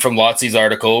what I learned from Lotzie's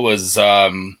article was,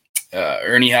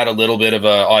 Ernie had a little bit of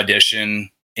an audition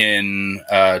in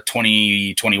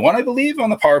 2021, I believe, on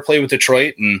the power play with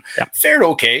Detroit, and fared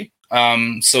okay.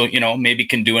 So maybe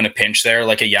can do in a pinch there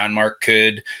like a Janmark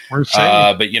could, but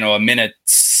a minute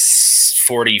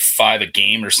 45 a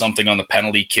game or something on the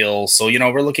penalty kill. So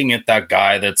we're looking at that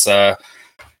guy that's a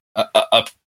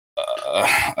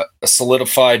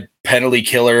solidified penalty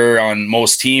killer on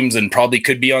most teams, and probably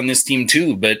could be on this team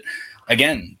too. But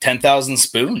again, 10,000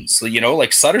 spoons. So,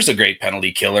 like Sutter's a great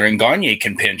penalty killer, and Gagne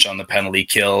can pinch on the penalty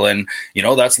kill. And,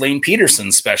 that's Lane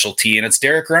Peterson's specialty, and it's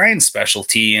Derek Ryan's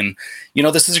specialty. And,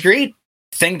 this is a great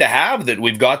thing to have, that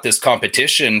we've got this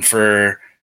competition for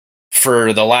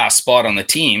the last spot on the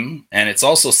team. And it's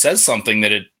also says something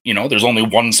that there's only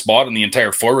one spot in the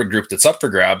entire forward group that's up for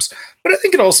grabs. But I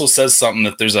think it also says something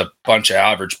that there's a bunch of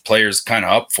average players kind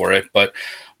of up for it. But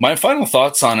my final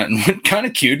thoughts on it, and what kind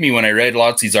of cued me when I read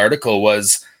Lotzie's article,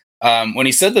 was when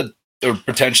he said that, or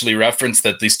potentially referenced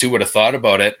that these two would have thought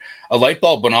about it, a light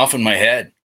bulb went off in my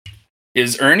head.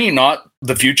 Is Ernie not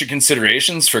the future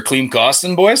considerations for Clem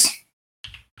Costin, boys?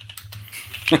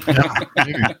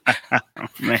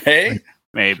 Hey,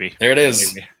 maybe. There it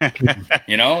is.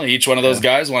 Each one of those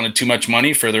guys wanted too much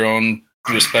money for their own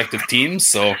respective teams,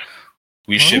 so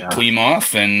we ship Clem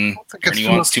off, and Ernie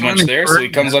wants too much there, so he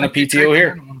comes on a PTO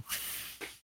here.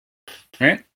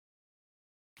 Right?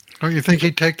 Don't you think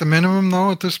he'd take the minimum,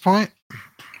 though, at this point?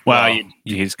 Well,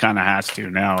 he's kind of has to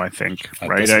now, I think,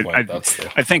 right?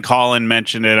 I think Holland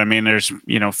mentioned it. I mean, there's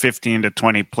 15 to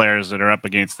 20 players that are up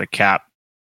against the cap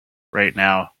right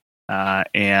now,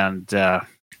 and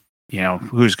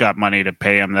who's got money to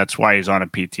pay him? That's why he's on a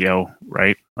PTO,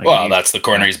 right? That's the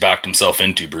corner he's backed himself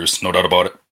into, Bruce. No doubt about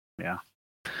it. Yeah.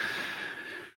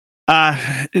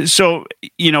 So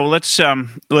let's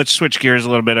switch gears a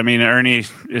little bit. I mean, Ernie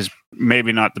is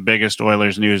maybe not the biggest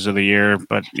Oilers news of the year,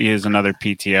 but he is another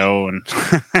PTO, and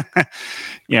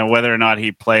whether or not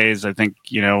he plays, I think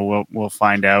we'll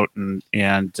find out, and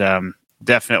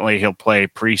definitely he'll play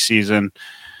preseason.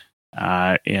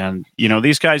 And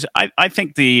these guys, I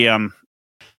think the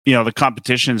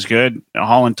competition's good.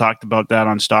 Holland talked about that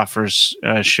on Stauffer's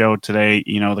show today.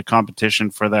 The competition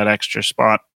for that extra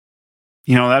spot.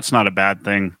 That's not a bad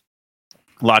thing.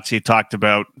 Lotzie talked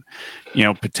about,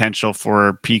 potential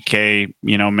for PK,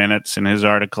 minutes in his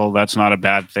article. That's not a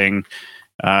bad thing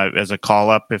as a call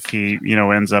up if he,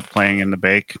 ends up playing in the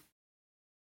bake.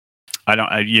 But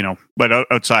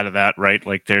outside of that, right?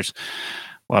 Like there's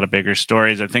a lot of bigger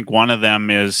stories. I think one of them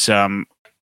is,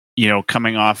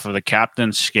 coming off of the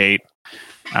captain's skate.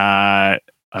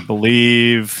 I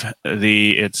believe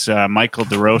it's Michael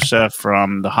DeRosa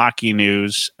from the Hockey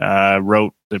News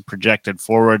wrote the projected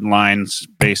forward lines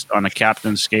based on a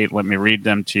captain's skate. Let me read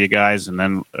them to you guys, and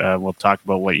then we'll talk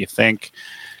about what you think.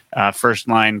 First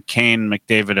line, Kane,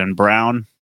 McDavid, and Brown.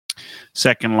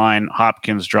 Second line,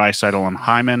 Hopkins, Draisaitl, and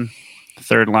Hyman.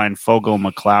 Third line, Fogle,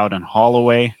 McLeod, and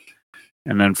Holloway.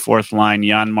 And then fourth line,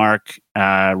 Janmark,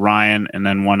 Ryan, and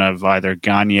then one of either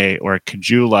Gagne or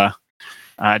Kajula.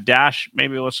 Dash,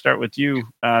 maybe we'll start with you.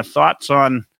 Thoughts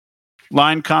on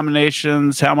line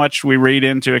combinations, how much we read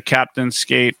into a captain's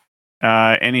skate,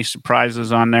 any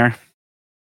surprises on there?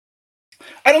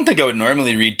 I don't think I would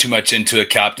normally read too much into a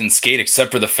captain's skate,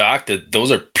 except for the fact that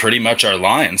those are pretty much our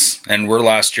lines, and we're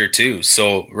last year too.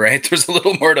 So, right, there's a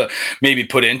little more to maybe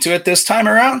put into it this time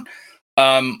around.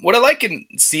 What I like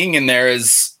seeing in there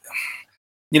is,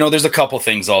 there's a couple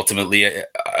things ultimately.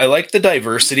 I like the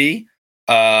diversity.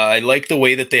 I like the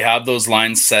way that they have those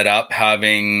lines set up,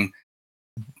 having,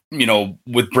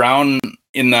 with Brown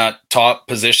in that top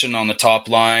position on the top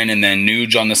line, and then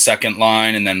Nuge on the second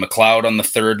line, and then McLeod on the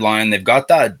third line. They've got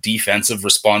that defensive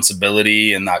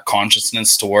responsibility and that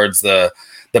consciousness towards the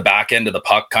back end of the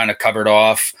puck kind of covered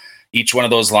off. Each one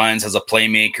of those lines has a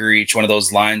playmaker. Each one of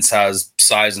those lines has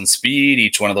size and speed.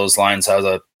 Each one of those lines has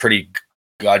a pretty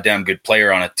goddamn good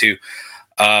player on it too.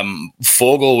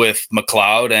 Fogle with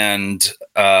McLeod and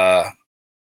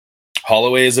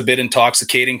Holloway is a bit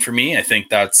intoxicating for me. I think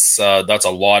that's a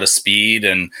lot of speed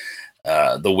and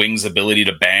the wing's ability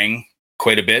to bang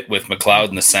quite a bit with McLeod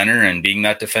in the center and being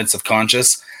that defensive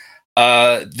conscious.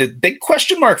 The big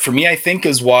question mark for me, I think,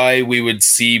 is why we would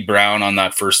see Brown on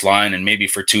that first line and maybe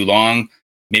for too long.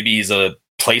 Maybe he's a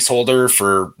placeholder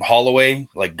for Holloway.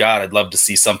 Like, God, I'd love to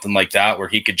see something like that where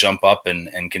he could jump up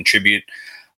and contribute.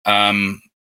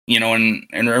 You know,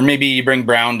 or maybe you bring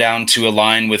Brown down to a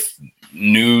line with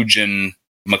Nuge and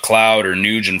McLeod or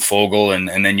Nuge and Fogle, and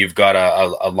then you've got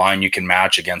a line you can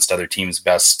match against other teams'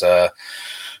 best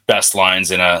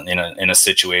lines in a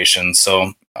situation.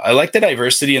 So I like the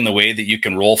diversity in the way that you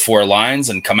can roll 4 lines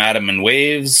and come at them in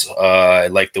waves. I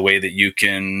like the way that you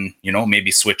can, you know,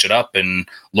 maybe switch it up and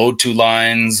load 2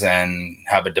 lines and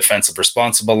have a defensive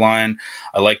responsible line.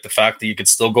 I like the fact that you could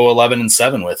still go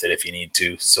 11-7 with it if you need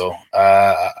to. So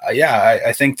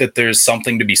I think that there's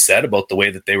something to be said about the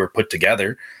way that they were put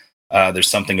together.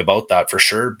 There's something about that for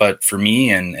sure. But for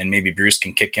me, and maybe Bruce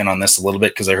can kick in on this a little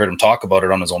bit because I heard him talk about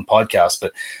it on his own podcast.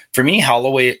 But for me,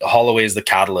 Holloway is the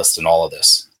catalyst in all of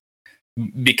this.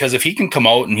 Because if he can come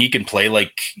out and he can play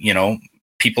like, you know,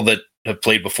 people that have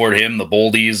played before him, the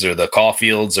Boldies or the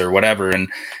Caulfields or whatever,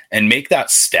 and make that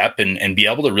step and be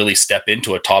able to really step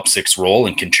into a top 6 role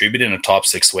and contribute in a top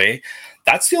 6 way,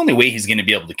 that's the only way he's going to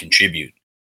be able to contribute.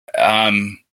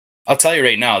 I'll tell you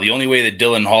right now, the only way that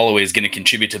Dylan Holloway is going to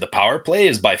contribute to the power play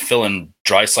is by filling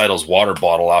Draisaitl's water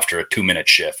bottle after a 2-minute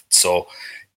shift. So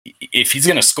if he's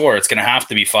going to score, it's going to have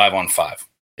to be 5-on-5.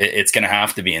 It's going to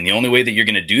have to be. And the only way that you're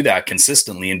going to do that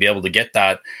consistently and be able to get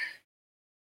that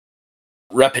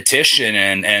repetition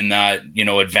and that, you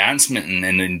know, advancement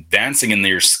and advancing in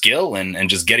your skill and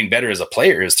just getting better as a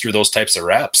player is through those types of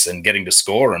reps and getting to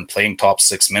score and playing top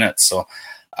 6 minutes. So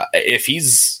if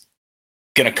he's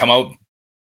going to come out,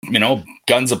 you know,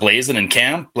 guns a-blazing in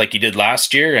camp like he did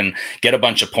last year and get a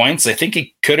bunch of points, I think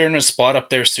he could earn a spot up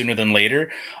there sooner than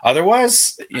later.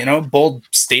 Otherwise, you know, bold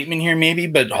statement here maybe,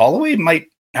 but Holloway might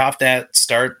have to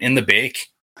start in the bake.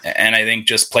 And I think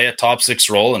just play a top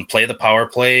 6 role and play the power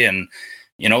play and,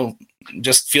 you know,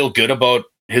 just feel good about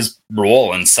his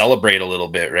role and celebrate a little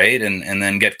bit, right? And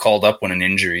then get called up when an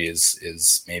injury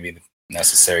is maybe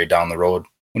necessary down the road.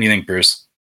 What do you think, Bruce?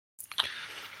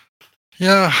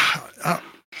 Yeah,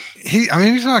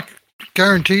 he's not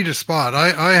guaranteed a spot.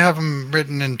 I have him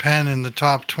written in pen in the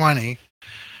top 20,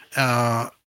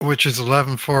 which is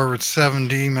 11 forwards, 7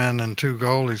 D-men, and 2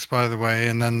 goalies, by the way.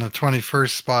 And then the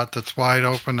 21st spot that's wide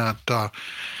open at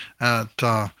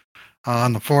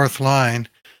on the 4th line.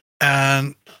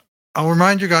 And I'll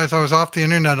remind you guys, I was off the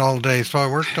internet all day, so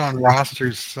I worked on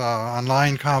rosters, on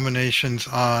line combinations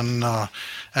on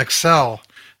Excel.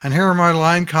 And here are my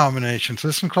line combinations.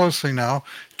 Listen closely now.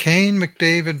 Kane,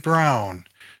 McDavid, Brown.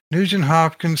 Nugent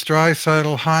Hopkins,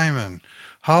 Draisaitl, Hyman.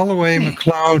 Holloway,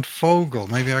 McLeod, Fogle.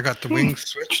 Maybe I got the wings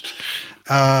switched.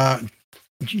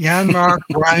 Janmark,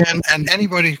 Ryan, and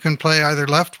anybody who can play either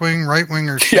left wing, right wing,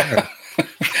 or center. Yeah.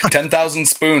 10,000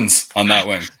 spoons on that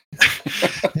wing.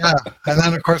 Yeah, and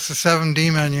then of course the 7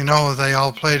 D-men, you know, they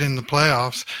all played in the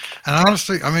playoffs. And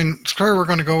honestly, I mean, it's clear we're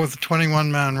going to go with the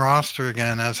 21-man roster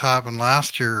again, as happened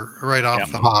last year, right off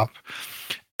the hop.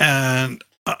 And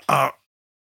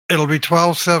it'll be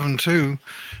 12-7-2.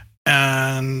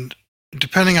 And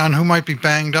depending on who might be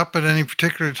banged up at any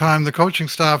particular time, the coaching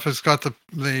staff has got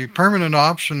the permanent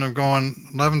option of going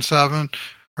 11-7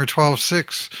 or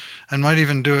 12-6, and might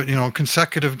even do it, you know,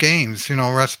 consecutive games. You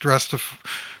know, rest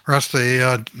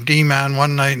a D-man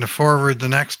one night and a forward the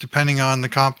next, depending on the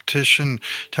competition,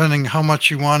 depending how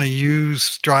much you want to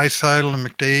use Draisaitl and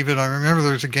McDavid. I remember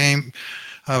there was a game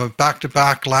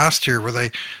back-to-back last year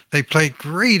where they played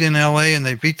great in LA and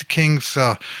they beat the Kings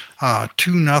 2-0 or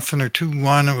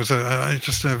 2-1. It was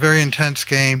just a very intense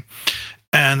game,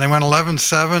 and they went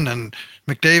 11-7, and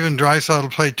McDavid and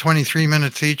Draisaitl played 23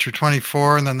 minutes each or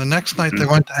 24, and then the next night they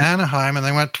went to Anaheim and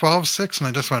they went 12-6, and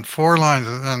they just went 4 lines,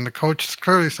 and the coach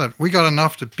clearly said, we got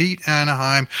enough to beat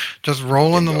Anaheim, just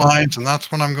rolling the lines, and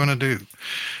that's what I'm going to do.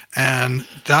 And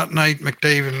that night,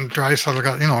 McDavid and Draisaitl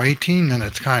got, you know, 18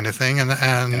 minutes kind of thing, and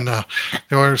the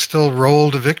Oilers still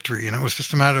rolled a victory. And it was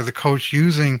just a matter of the coach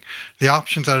using the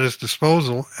options at his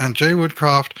disposal. And Jay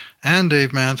Woodcroft and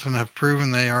Dave Manson have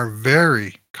proven they are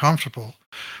very comfortable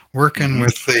working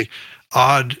with the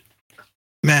odd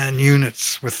man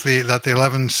units that the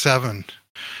 11-7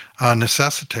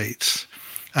 necessitates.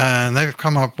 And they've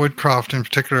come up, Woodcroft in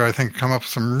particular, I think, come up with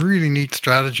some really neat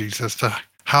strategies as to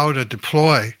how to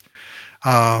deploy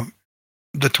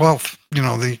the 12th,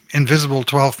 the invisible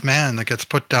 12th man that gets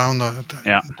put down down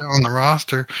the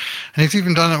roster. And he's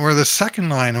even done it where the second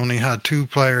line only had 2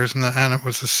 players, and it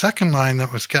was the second line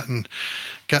that was getting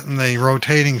the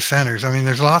rotating centers. I mean,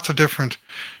 there's lots of different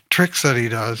tricks that he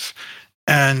does,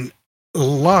 and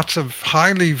lots of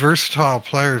highly versatile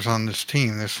players on this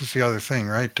team. This is the other thing,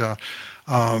 right?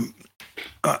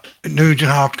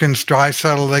 Nugent Hopkins,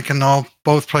 Draisaitl, they can all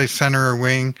both play center or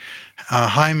wing.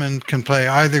 Hyman can play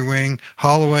either wing.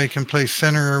 Holloway can play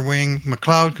center or wing.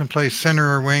 McLeod can play center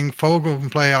or wing. Fogle can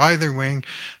play either wing.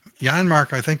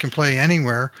 Janmark, I think, can play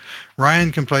anywhere.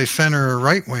 Ryan can play center or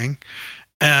right wing.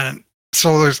 And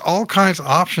so there's all kinds of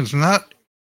options. And that,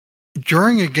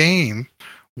 during a game,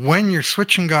 when you're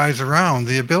switching guys around,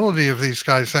 the ability of these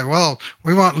guys say, well,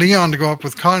 we want Leon to go up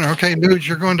with Connor. Okay, dude,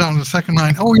 you're going down to the second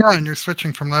line. Oh, yeah, and you're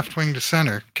switching from left wing to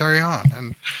center. Carry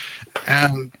on.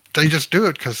 And they just do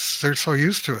it because they're so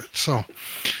used to it. So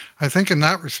I think in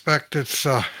that respect, it's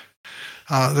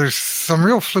there's some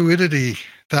real fluidity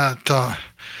that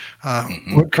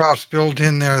Woodcroft's built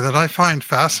in there that I find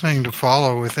fascinating to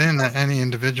follow within any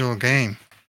individual game.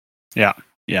 Yeah.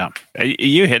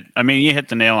 You hit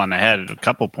the nail on the head at a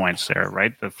couple points there,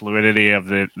 right? The fluidity of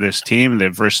this team, the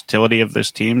versatility of this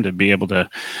team to be able to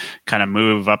kind of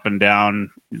move up and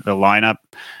down the lineup.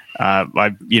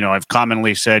 I've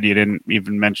commonly said, you didn't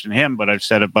even mention him, but I've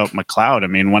said about McLeod. I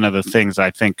mean, one of the things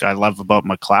I think I love about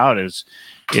McLeod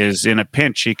is in a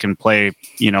pinch, he can play,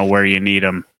 where you need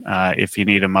him. If you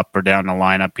need him up or down the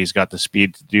lineup, he's got the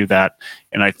speed to do that.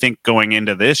 And I think going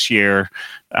into this year,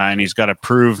 and he's got to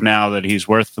prove now that he's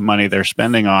worth the money they're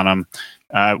spending on him,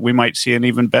 we might see an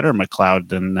even better McLeod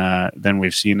than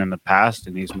we've seen in the past,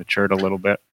 and he's matured a little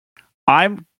bit.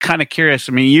 I'm kind of curious.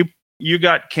 I mean, you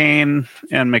got Kane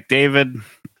and McDavid,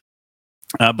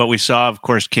 but we saw, of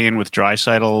course, Kane with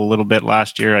Draisaitl a little bit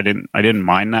last year. I didn't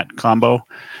mind that combo.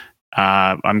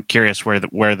 I'm curious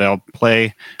where they'll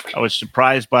play. I was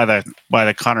surprised by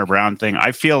the Connor Brown thing.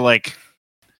 I feel like,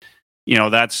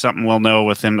 that's something we'll know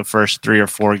within the first 3 or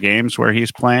 4 games where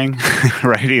he's playing.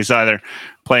 Right? He's either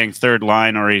playing third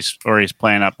line or he's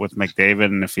playing up with McDavid,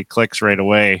 and if he clicks right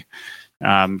away,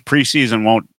 preseason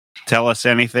won't tell us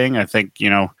anything. I think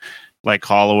like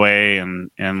Holloway and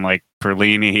like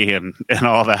Perlini and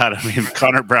all that. I mean,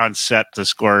 Connor Brown's set to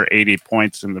score 80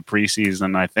 points in the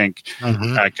preseason, I think,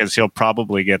 because he'll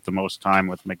probably get the most time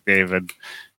with McDavid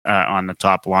on the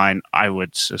top line, I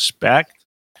would suspect.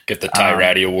 Get the Ty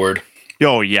Ratty Award.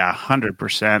 Oh, yeah,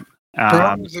 100%.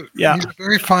 He's a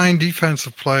very fine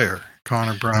defensive player,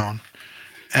 Connor Brown.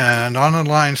 And on a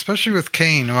line, especially with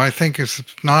Kane, who I think is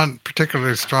not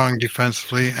particularly strong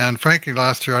defensively. And frankly,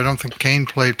 last year, I don't think Kane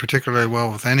played particularly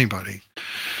well with anybody.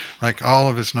 Like, all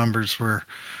of his numbers were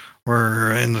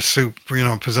in the soup,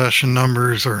 possession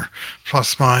numbers or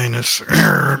plus minus.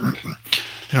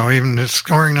 Even his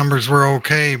scoring numbers were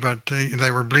okay, but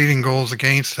they were bleeding goals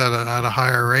against at a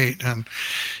higher rate. And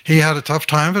he had a tough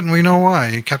time, and we know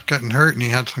why. He kept getting hurt, and he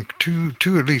had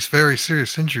two at least very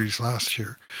serious injuries last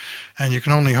year. And you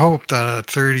can only hope that at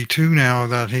 32 now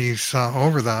that he's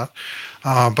over that.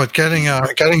 But getting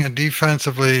a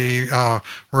defensively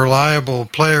reliable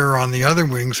player on the other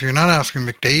wings, so you're not asking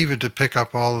McDavid to pick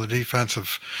up all the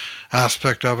defensive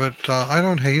aspect of it. I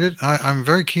don't hate it. I'm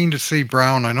very keen to see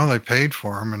Brown. I know they paid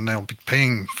for him, and they'll be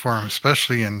paying for him,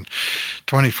 especially in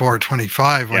 24,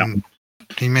 25 when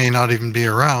he may not even be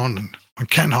around. And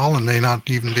Ken Holland may not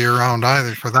even be around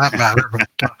either, for that matter. But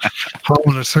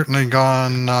Holland has certainly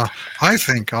gone, I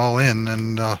think, all in.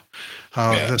 And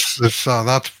that's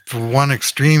one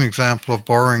extreme example of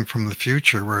borrowing from the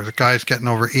future, where the guy's getting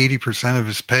over 80% of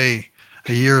his pay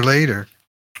a year later.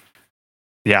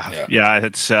 Yeah.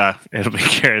 It's it'll be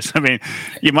curious. I mean,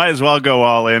 you might as well go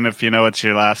all in if it's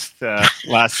your last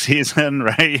season,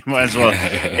 right? You might as well.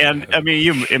 And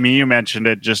you mentioned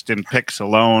it just in picks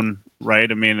alone,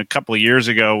 right? I mean, a couple of years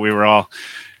ago we were all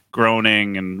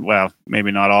groaning, and well,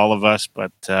 maybe not all of us,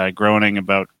 but groaning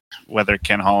about whether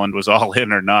Ken Holland was all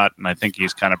in or not. And I think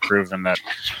he's kind of proven that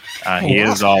he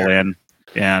is all in.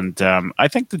 And I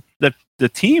think the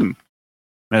team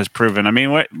has proven. I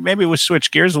mean, maybe we'll switch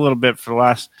gears a little bit for the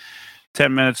last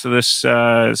 10 minutes of this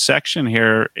section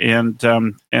here and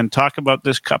talk about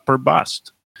this cup or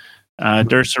bust.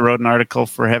 Dursa wrote an article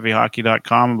for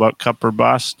HeavyHockey.com about cup or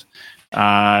bust.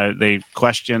 They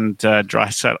questioned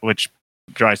Draisaitl, which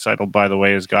Draisaitl, by the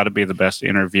way, has got to be the best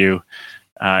interview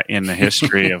in the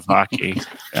history of hockey.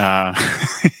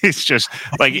 He's just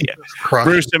like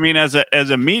Bruce. I mean, as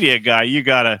a media guy, you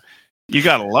gotta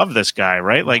love this guy,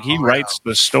 right? Like, he writes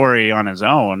the story on his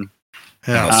own.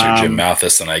 Yeah, unless you're Jim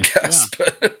Matheson, I guess.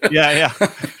 Yeah.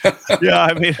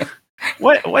 I mean,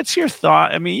 What's your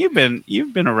thought? I mean,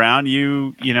 you've been around.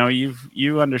 You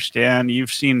understand.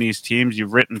 You've seen these teams.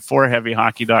 You've written for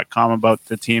HeavyHockey.com about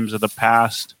the teams of the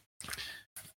past.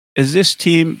 Is this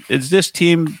team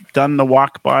done the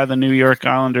walk by the New York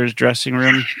Islanders dressing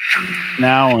room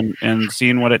now and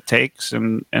seeing what it takes,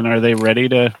 and are they ready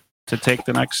to take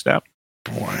the next step?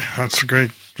 Boy, that's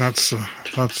the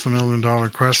 $1 million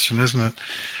question, isn't it?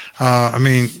 I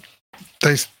mean,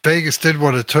 Vegas did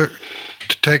what it took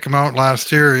to take them out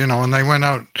last year, and they went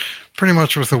out pretty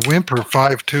much with a whimper,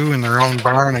 5-2 in their own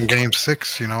barn in Game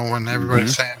 6. When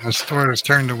everybody's saying the Oilers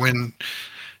turn to win,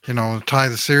 tie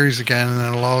the series again, and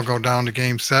then it'll all go down to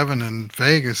Game 7 in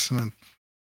Vegas, and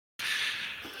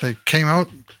they came out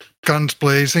guns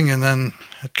blazing, and then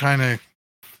it kind of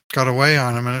got away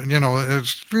on him, and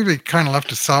it's really kind of left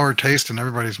a sour taste in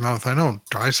everybody's mouth. I know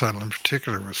Draisaitl in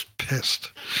particular was pissed,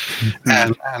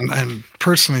 and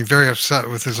personally very upset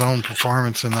with his own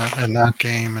performance in that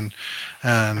game, and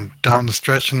down the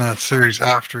stretch in that series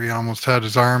after he almost had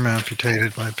his arm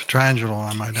amputated by Pietrangelo,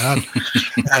 I might add,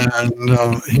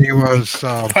 and he was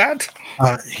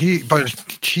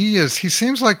he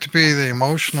seems like to be the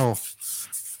emotional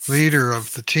leader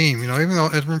of the team, even though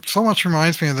it so much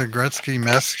reminds me of the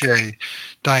Gretzky-Messier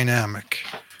dynamic,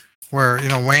 where,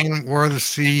 Wayne wore the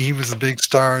C, he was the big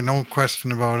star, no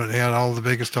question about it. He had all the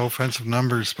biggest offensive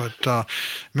numbers, but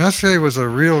Messier was a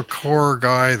real core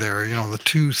guy there, the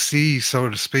 2C, so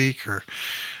to speak, or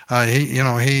and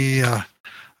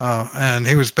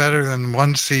he was better than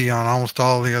 1C on almost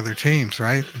all the other teams,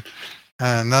 right?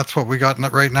 And that's what we got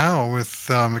right now with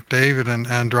McDavid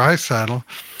and Draisaitl.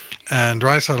 And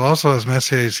Draisaitl also has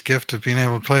Messier's gift of being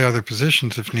able to play other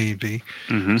positions if need be.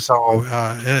 Mm-hmm. So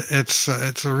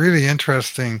it's a really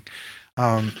interesting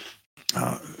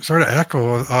sort of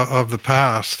echo of the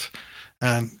past.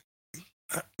 And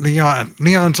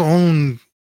Leon's own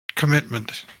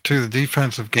commitment to the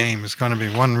defensive game is going to be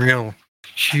one real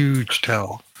huge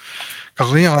tell.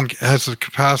 Because Leon has the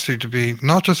capacity to be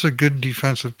not just a good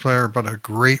defensive player, but a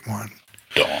great one.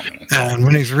 Dominant. And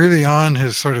when he's really on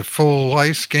his sort of full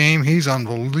ice game, he's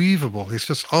unbelievable. He's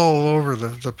just all over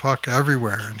the puck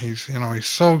everywhere, and he's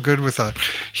so good with a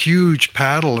huge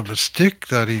paddle of a stick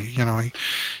that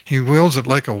he wields it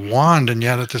like a wand, and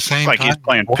yet at the same time, he's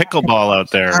playing pickleball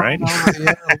out there, right?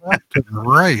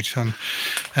 Right,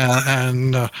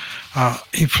 and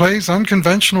he plays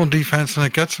unconventional defense, and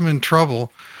it gets him in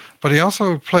trouble. But he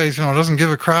also plays, doesn't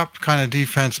give a crap kind of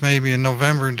defense maybe in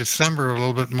November and December a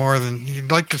little bit more than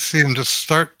you'd like to see him just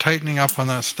start tightening up on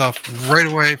that stuff right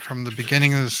away from the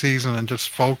beginning of the season and just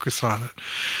focus on it.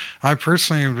 I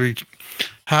personally would be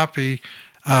happy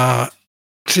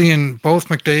seeing both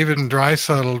McDavid and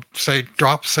Draisaitl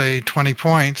drop 20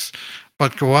 points,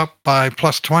 but go up by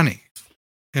plus 20.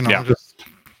 Just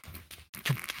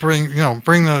bring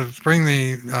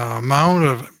the amount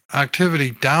of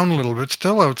activity down a little bit,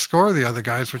 still outscore the other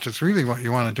guys, which is really what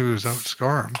you want to do, is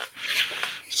outscore them.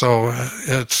 So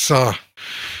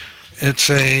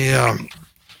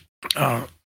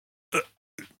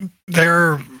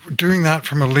they're doing that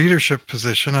from a leadership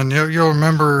position, and you'll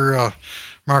remember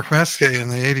Mark Messier in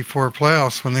the '84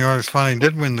 playoffs when the Oilers finally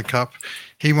did win the cup.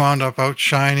 He wound up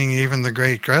outshining even the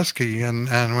great Gretzky and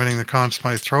winning the Conn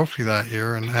Smythe Trophy that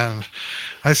year. And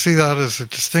I see that as a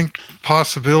distinct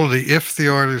possibility, if the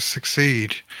Oilers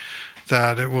succeed,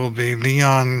 that it will be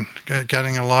Leon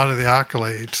getting a lot of the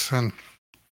accolades. And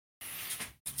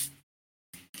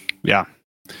yeah.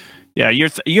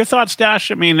 Your thoughts,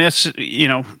 Dash? I mean, this,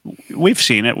 we've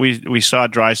seen it. We saw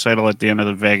Draisaitl at the end of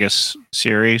the Vegas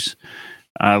series.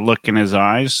 Look in his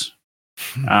eyes.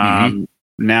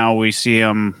 Now we see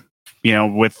him,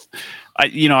 with,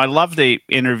 I love the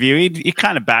interview. He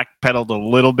kind of backpedaled a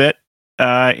little bit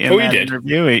in that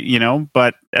interview,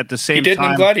 but at the same time, he did, and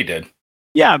I'm glad he did.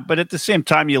 Yeah, but at the same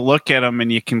time, you look at him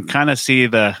and you can kind of see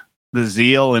the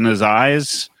zeal in his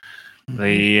eyes.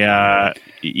 You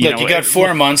got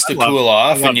 4 months to cool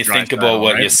off, and you think about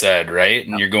what you said, right?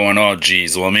 And you're going, oh,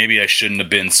 geez, well, maybe I shouldn't have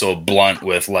been so blunt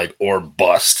with or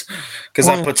bust, because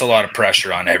that puts a lot of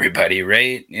pressure on everybody,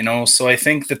 right? So I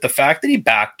think that the fact that he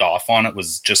backed off on it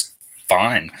was just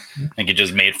fine. I think it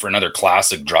just made for another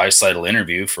classic Draisaitl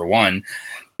interview, for one.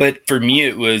 But for me,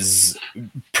 it was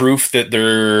proof that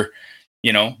they're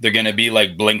going to be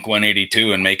like Blink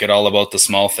 182 and make it all about the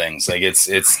small things. Like it's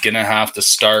going to have to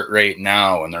start right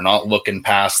now, and they're not looking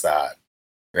past that,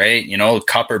 right?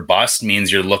 Cup or bust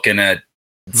means you're looking at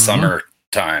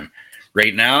summertime.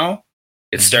 Right now,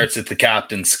 it starts at the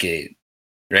captain's skate,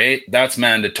 right? That's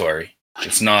mandatory.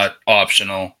 It's not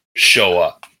optional. Show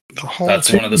up.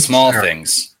 That's one of the small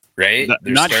things, right?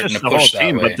 They're Not starting just to the whole push that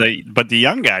team, way. but the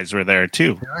young guys were there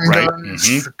too, Young right?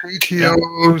 guys, the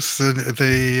PTOs,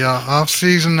 the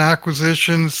off-season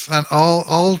acquisitions, and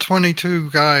all 22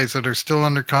 guys that are still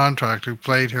under contract who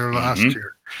played here last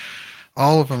year.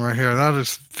 All of them are here. That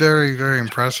is very, very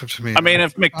impressive to me. I mean,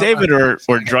 if McDavid or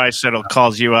Draisaitl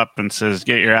calls you up and says,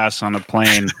 "Get your ass on a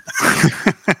plane,"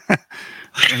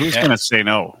 who's going to say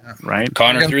no, right?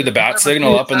 Connor threw the bat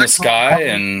signal up in the sky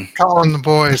and calling the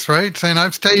boys, right? Saying,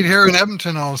 I've stayed here in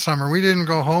Edmonton all summer. We didn't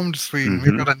go home to Sweden.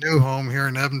 We've got a new home here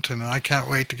in Edmonton, and I can't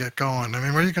wait to get going. I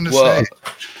mean, what are you going to say?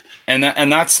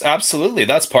 And that's absolutely,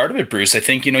 that's part of it, Bruce. I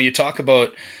think, you talk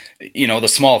about, the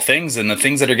small things and the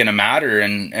things that are going to matter.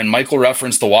 And Michael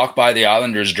referenced the walk by the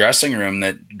Islanders dressing room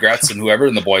that Gretz and whoever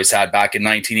and the boys had back in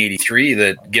 1983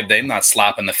 that give them that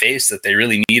slap in the face that they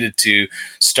really needed to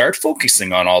start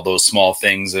focusing on all those small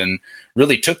things, and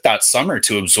really took that summer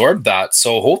to absorb that.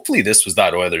 So hopefully this was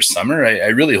that Oilers summer. I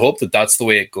really hope that that's the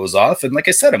way it goes off. And like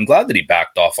I said, I'm glad that he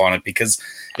backed off on it because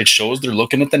it shows they're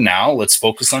looking at the now. Let's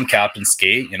focus on captain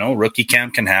skate. Rookie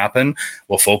camp can happen.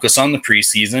 We'll focus on the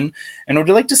preseason. And I would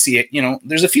like to see it.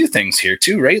 There's a few things here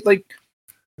too, right? Like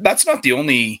that's not the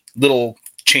only little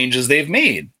changes they've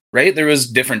made, right? There was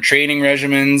different training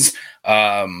regimens.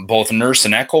 Both Nurse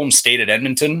and Ekholm stayed at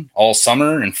Edmonton all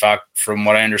summer. In fact, from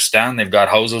what I understand, they've got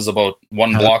houses about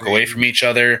one block away from each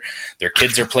other. Their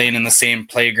kids are playing in the same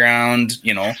playground.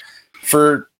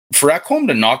 For Ekholm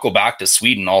to not go back to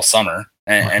Sweden all summer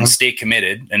and stay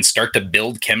committed and start to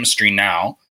build chemistry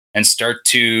now and start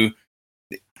to,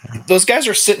 those guys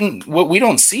are sitting, what we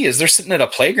don't see is they're sitting at a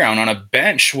playground on a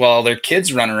bench while their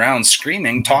kids run around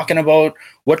screaming, talking about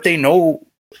what they know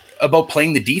about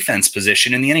playing the defense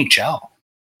position in the NHL.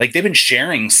 Like they've been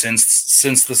sharing since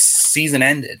the season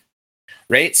ended,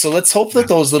 right? So let's hope that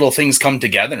those little things come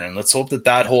together, and let's hope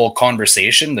that whole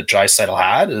conversation that Draisaitl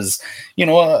had is,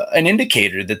 an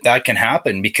indicator that can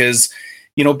happen because,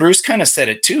 Bruce kind of said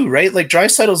it too, right? Like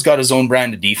Draisaitl's got his own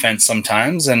brand of defense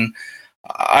sometimes, and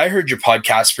I heard your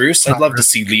podcast, Bruce. I'd love to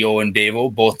see Leo and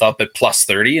Davo both up at plus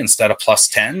 30 instead of plus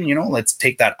 10. Let's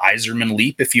take that Yzerman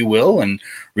leap, if you will, and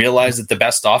realize that the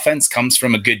best offense comes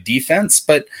from a good defense.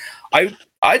 But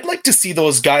I'd like to see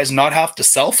those guys not have to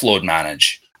self-load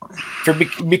manage.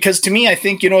 Because to me, I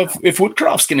think, if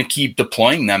Woodcroft's going to keep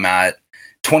deploying them at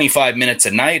 25 minutes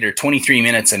a night or 23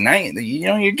 minutes a night,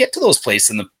 you get to those places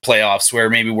in the playoffs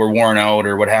where maybe we're worn out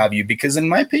or what have you. Because in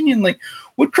my opinion, like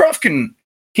Woodcroft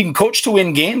he can coach to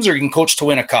win games or he can coach to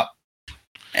win a cup.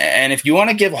 And if you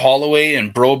want to give Holloway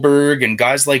and Broberg and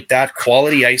guys like that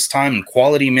quality ice time and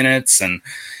quality minutes and,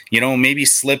 maybe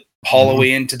slip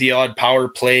Holloway into the odd power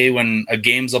play when a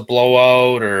game's a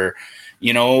blowout or,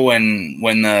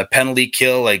 when the penalty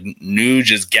kill, like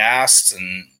Nuge is gassed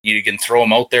and you can throw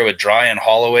him out there with Dry and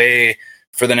Holloway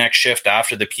for the next shift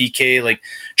after the PK, like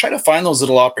try to find those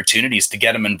little opportunities to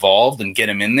get him involved and get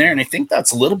him in there. And I think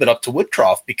that's a little bit up to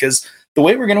Woodcroft because the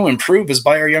way we're going to improve is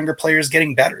by our younger players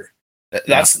getting better.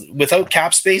 That's without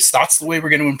cap space. That's the way we're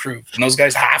going to improve. And those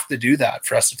guys have to do that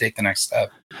for us to take the next step.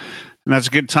 And that's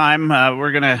a good time.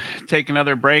 We're going to take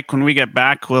another break. When we get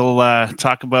back, we'll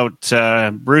talk about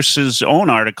Bruce's own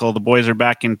article, The Boys Are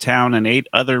Back in Town, and 8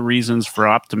 other reasons for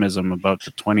optimism about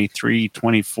the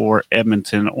 23-24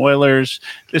 Edmonton Oilers.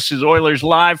 This is Oilers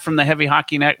Live from the Heavy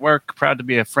Hockey Network. Proud to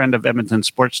be a friend of Edmonton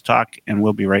Sports Talk, and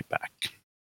we'll be right back.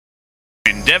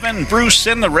 And Devin, Bruce,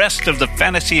 and the rest of the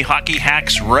fantasy hockey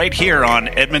hacks right here on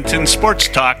Edmonton Sports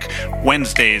Talk,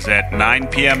 Wednesdays at 9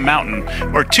 p.m. Mountain,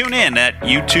 or tune in at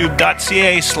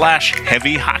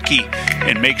youtube.ca/heavy hockey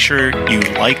and make sure you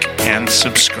like and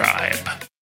subscribe.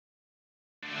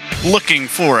 Looking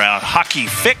for a hockey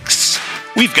fix?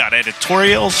 We've got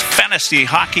editorials, fantasy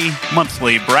hockey,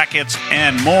 monthly brackets,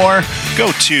 and more.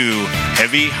 Go to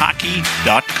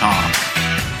heavyhockey.com.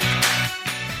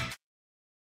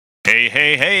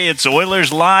 Hey, it's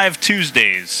Oilers Live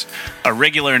Tuesdays, a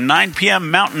regular 9 p.m.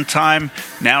 Mountain Time,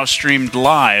 now streamed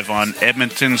live on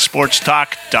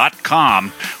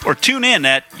edmontonsportstalk.com, or tune in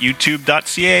at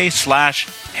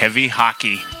youtube.ca/heavy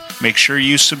hockey. Make sure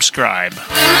you subscribe. Oilers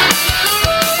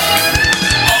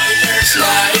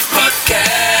Live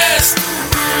Podcast.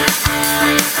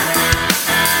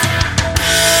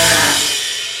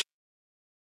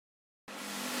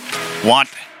 Want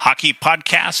hockey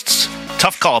podcasts?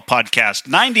 Tough Call Podcast,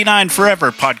 99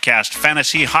 Forever Podcast,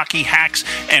 fantasy hockey hacks,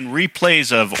 and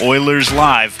replays of Oilers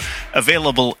Live.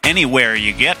 Available anywhere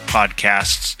you get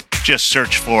podcasts. Just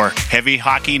search for Heavy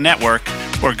Hockey Network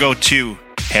or go to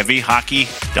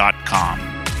heavyhockey.com.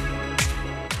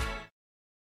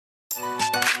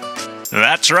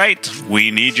 That's right.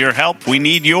 We need your help. We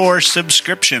need your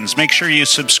subscriptions. Make sure you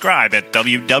subscribe at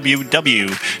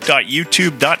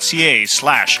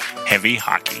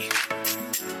www.youtube.ca/heavyhockey.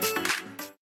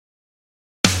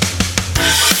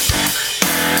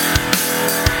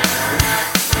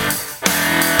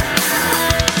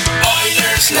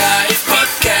 Oilerslive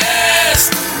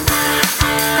podcast.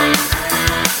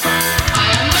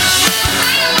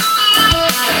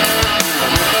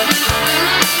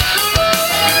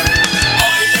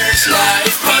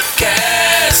 Oilerslive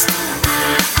podcast.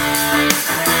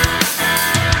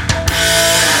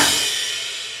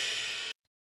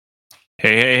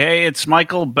 Hey, it's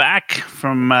Michael back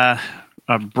from a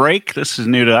break. This is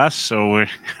new to us, so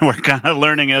we're kind of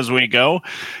learning as we go.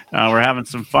 We're having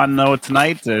some fun, though,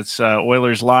 tonight. It's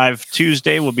Oilers Live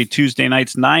Tuesday. Will be Tuesday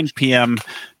nights, 9 p.m.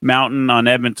 Mountain on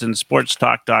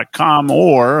EdmontonSportsTalk.com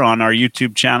or on our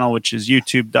YouTube channel, which is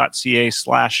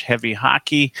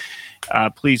youtube.ca/heavyhockey.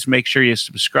 Please make sure you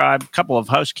subscribe. A couple of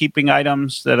housekeeping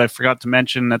items that I forgot to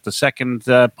mention at the second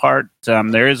part.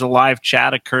 There is a live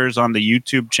chat occurs on the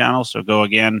YouTube channel, so go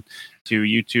again to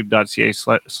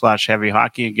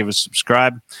youtube.ca/heavyhockey and give us a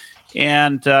subscribe.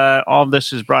 And all of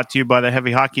this is brought to you by the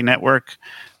Heavy Hockey Network,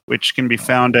 which can be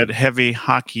found at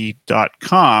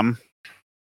heavyhockey.com.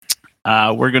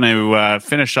 We're going to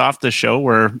finish off the show.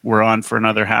 We're on for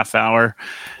another half hour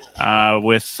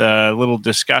with a little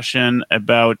discussion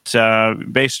about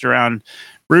based around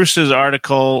Bruce's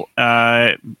article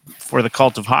for the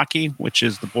Cult of Hockey, which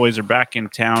is the boys are back in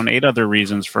town. 8 other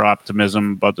reasons for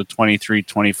optimism about the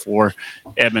 23-24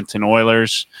 Edmonton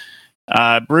Oilers.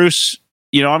 Bruce,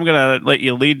 I'm going to let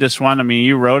you lead this one. I mean,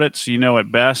 you wrote it, so you know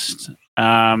it best.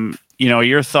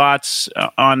 Your thoughts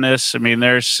on this. I mean,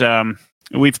 there's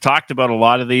we've talked about a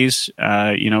lot of these.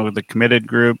 The committed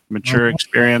group, mature,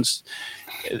 experienced.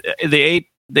 The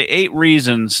eight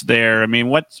reasons there. I mean,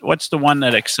 what's the one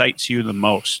that excites you the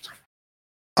most?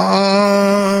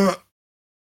 Well,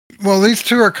 these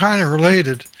two are kind of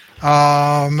related.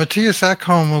 Matthias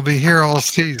Ekholm will be here all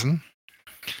season,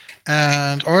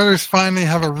 and Oilers finally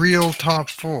have a real top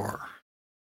 4,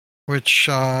 which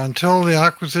until the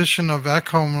acquisition of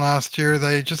Ekholm last year,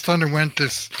 they just underwent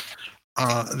this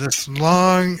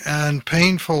long and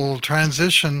painful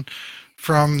transition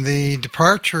from the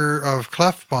departure of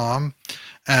Clefbaum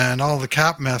and all the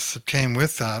cap mess that came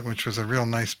with that, which was a real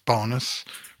nice bonus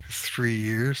for 3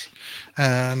 years.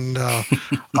 And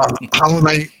how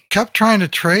they kept trying to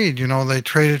trade. They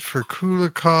traded for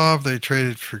Kulikov, they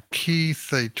traded for Keith,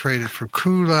 they traded for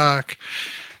Kulak,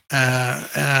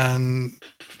 and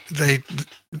they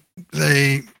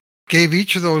gave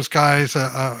each of those guys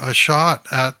a shot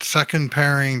at second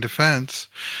pairing defense.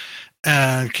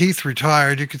 And Keith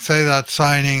retired. You could say that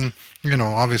signing,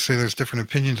 obviously there's different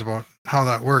opinions about how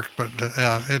that worked, but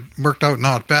it worked out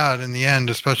not bad in the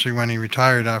end, especially when he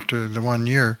retired after the 1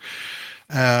 year.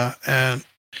 And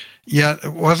yet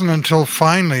it wasn't until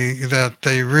finally that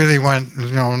they really went,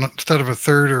 instead of a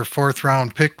 3rd or 4th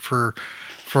round pick for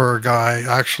a guy,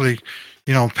 actually,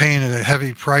 paying a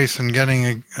heavy price and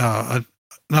getting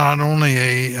not only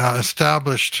a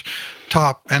established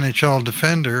top NHL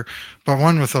defender, but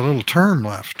one with a little term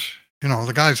left.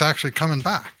 The guy's actually coming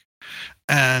back.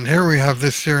 And here we have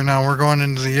this year now. We're going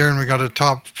into the year and we got a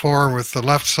top 4 with the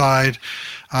left side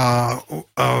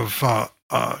of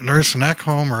Nurse and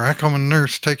Ekholm, or Ekholm and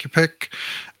Nurse, take your pick.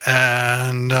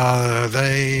 And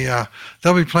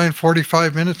they'll be playing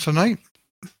 45 minutes a night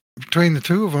between the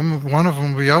two of them. One of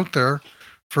them will be out there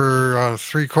for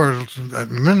 3/4, at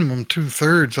minimum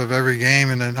 2/3 of every game,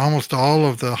 and then almost all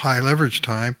of the high leverage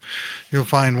time. You'll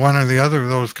find one or the other of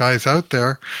those guys out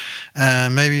there,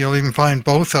 and maybe you'll even find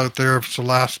both out there if it's the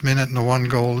last minute and a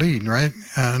 1-goal lead, right?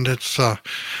 And it's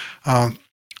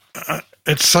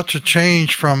such a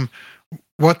change from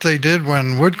what they did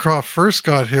when Woodcroft first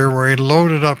got here, where he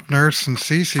loaded up Nurse and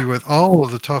Ceci with all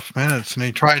of the tough minutes, and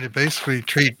he tried to basically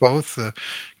treat both the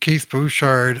Keith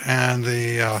Bouchard and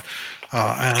the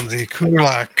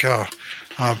Kulak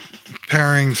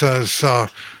pairings as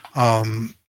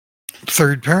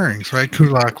third pairings, right?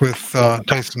 Kulak with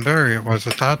Tyson Barrie, it was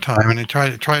at that time, and he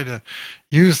tried to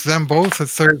use them both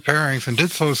as third pairings, and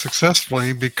did so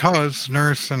successfully because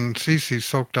Nurse and Ceci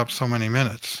soaked up so many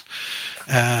minutes.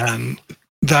 And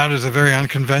that is a very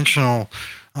unconventional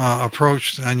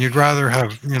approach, and you'd rather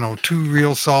have 2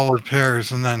 real solid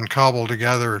pairs and then cobble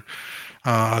together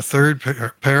a third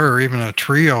pair or even a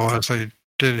trio, as they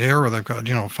did here, where they've got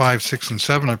 5, 6, and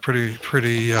 7 are pretty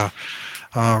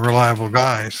reliable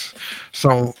guys.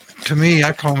 So to me,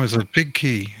 Ekholm is a big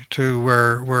key to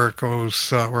where it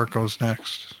goes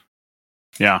next.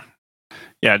 Yeah,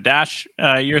 Yeah, Dash,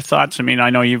 your thoughts? I mean, I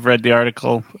know you've read the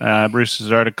article,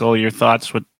 Bruce's article. Your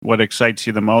thoughts? What excites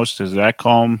you the most? Is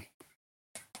Ekholm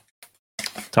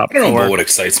top I don't know four? about what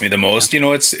excites me the most.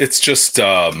 It's just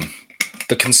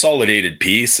the consolidated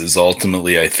piece is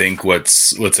ultimately, I think,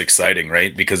 what's exciting,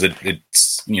 right? Because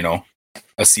it's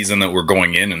a season that we're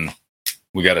going in and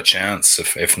we got a chance,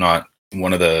 if not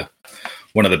one of the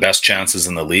best chances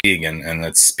in the league, and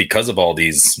it's because of all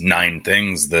these 9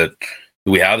 things that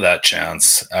we have that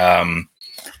chance. 9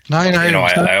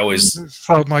 items. I always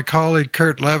So my colleague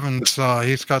Kurt Levins,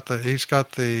 he's got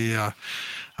the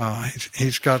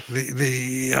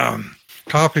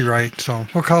copyright. So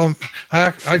we'll call him.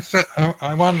 I said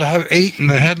I wanted to have 8 in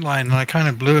the headline, and I kind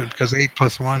of blew it because 8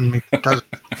 plus 1 does.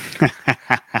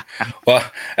 Well,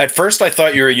 at first I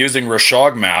thought you were using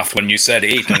Rashog math when you said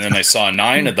 8, and then I saw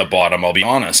 9 at the bottom, I'll be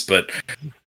honest. But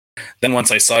then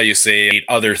once I saw you say 8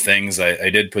 other things, I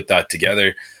did put that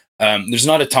together. There's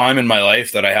not a time in my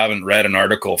life that I haven't read an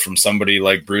article from somebody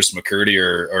like Bruce McCurdy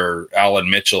or Alan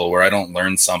Mitchell where I don't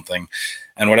learn something.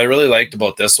 And what I really liked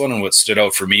about this one and what stood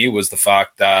out for me was the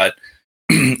fact that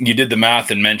you did the math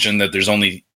and mentioned that there's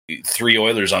only 3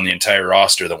 Oilers on the entire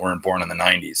roster that weren't born in the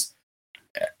 90s.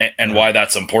 And why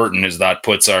that's important is that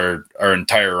puts our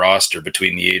entire roster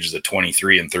between the ages of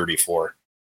 23 and 34,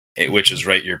 which is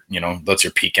right. That's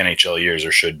your peak NHL years,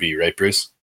 or should be, right, Bruce?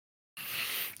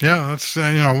 Yeah, that's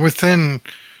within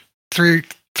 3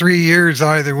 years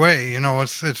either way.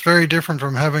 It's very different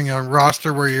from having a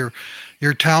roster where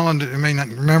you're talented. I mean,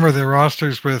 remember the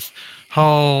rosters with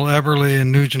Hull, Eberle,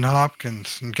 and Nugent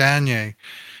Hopkins and Gagne.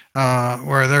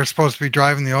 Where they're supposed to be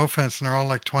driving the offense and they're all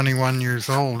like 21 years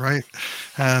old, right?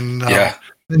 And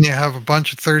then you have a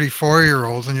bunch of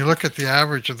 34-year-olds, and you look at the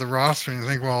average of the roster and you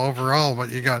think, well, overall, but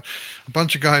you got a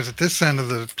bunch of guys at this end of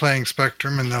the playing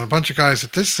spectrum and then a bunch of guys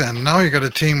at this end. Now you got a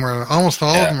team where almost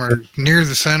all of them are near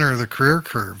the center of the career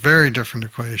curve. Very different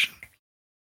equation.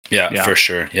 Yeah, for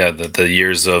sure. Yeah, the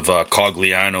years of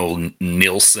Cogliano,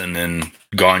 Nielsen, and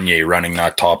Gagne running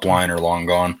that top line are long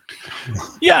gone.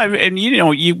 Yeah, and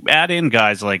you add in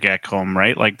guys like Ekholm,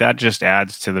 right? Like that just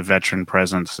adds to the veteran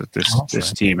presence that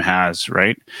this team has,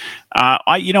 right?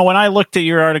 When I looked at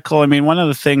your article, I mean, one of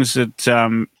the things that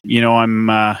I'm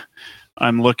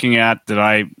looking at that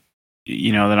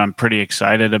that I'm pretty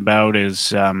excited about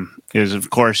is of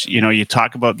course you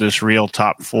talk about this real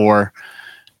top 4.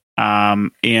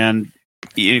 And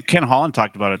Ken Holland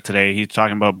talked about it today. He's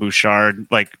talking about Bouchard,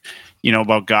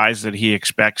 about guys that he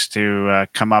expects to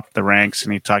come up the ranks.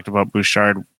 And he talked about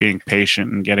Bouchard being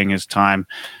patient and getting his time.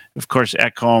 Of course,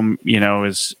 Ekholm,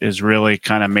 is really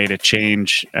kind of made a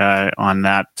change on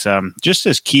that, just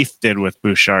as Keith did with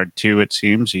Bouchard too. It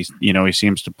seems he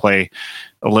seems to play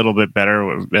a little bit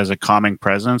better as a calming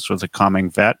presence with a calming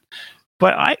vet.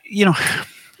 But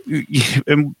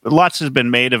lots has been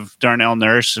made of Darnell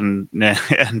Nurse and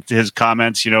his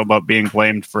comments, about being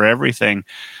blamed for everything.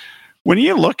 When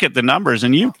you look at the numbers,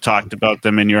 and you talked about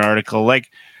them in your article,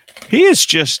 he is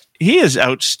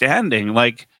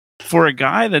outstanding. For a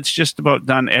guy that's just about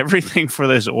done everything for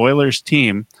this Oilers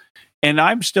team, and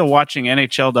I'm still watching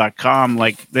NHL.com,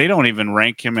 they don't even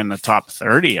rank him in the top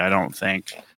 30, I don't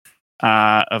think.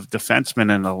 Of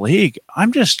defensemen in the league.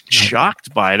 I'm just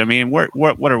shocked by it. I mean, what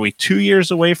are we 2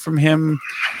 years away from him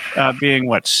being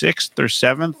 6th or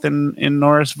 7th in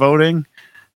Norris voting?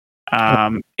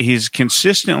 He's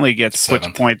consistently puts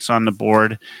points on the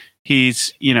board.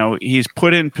 He's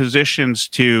put in positions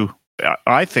to,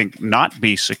 I think, not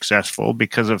be successful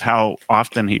because of how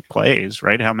often he plays,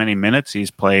 right? How many minutes he's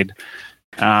played.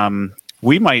 This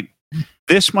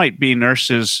might be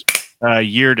Nurse's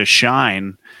year to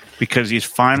shine, because he's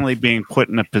finally being put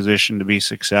in a position to be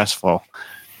successful.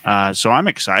 So I'm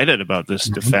excited about this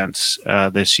defense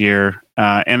this year.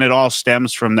 And it all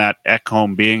stems from that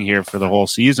Ekholm being here for the whole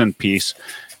season piece.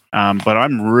 But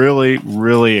I'm really,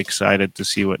 really excited to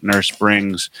see what Nurse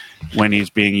brings when he's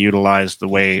being utilized the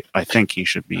way I think he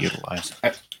should be utilized.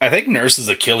 I think Nurse's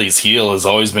Achilles heel has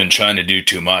always been trying to do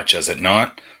too much, has it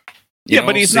not?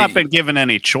 But he's not been given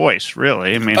any choice,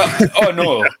 really. I mean,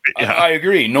 no, yeah. I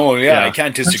agree. No, I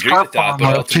can't disagree with that.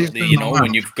 But ultimately,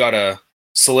 when you've got a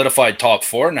solidified top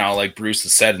 4 now, like Bruce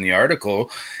has said in the article,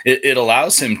 it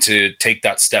allows him to take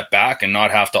that step back and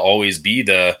not have to always be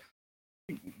the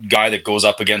guy that goes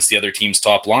up against the other team's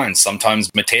top line. Sometimes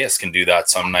Mateus can do that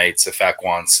some nights if Eck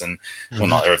wants, and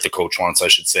or if the coach wants, I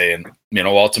should say. And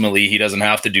ultimately he doesn't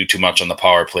have to do too much on the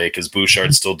power play because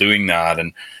Bouchard's still doing that.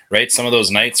 And right, some of those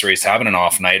nights where he's having an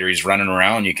off night or he's running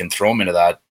around, you can throw him into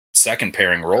that second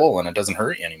pairing role and it doesn't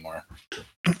hurt you anymore.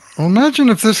 Well, imagine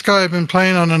if this guy had been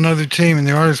playing on another team and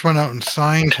the Oilers went out and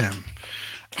signed him.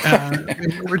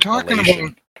 We're talking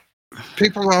Elation. about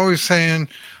people are always saying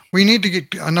we need to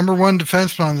get a number one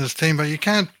defenseman on this team, but you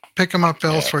can't pick them up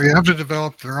elsewhere. You have to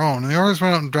develop their own. And they always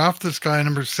went out and drafted this guy,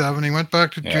 number 7. He went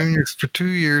back to juniors for 2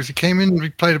 years. He came in and he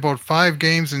played about 5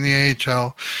 games in the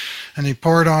AHL, and he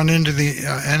poured on into the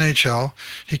NHL.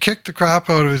 He kicked the crap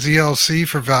out of his ELC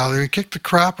for value. He kicked the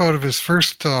crap out of his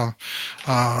first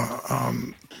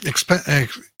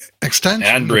extension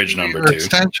And bridge number 2.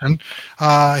 Extension.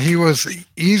 He was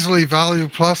easily value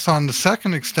plus on the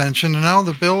second extension, and now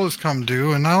the bill has come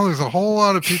due, and now there's a whole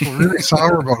lot of people really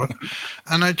sour about it,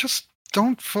 and I just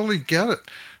don't fully get it.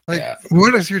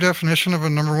 What is your definition of a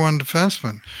number one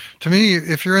defenseman? To me,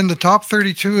 if you're in the top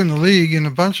 32 in the league in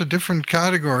a bunch of different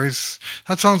categories,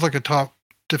 that sounds like a top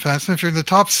defenseman. If you're in the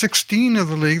top 16 of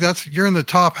the league, you're in the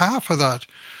top half of that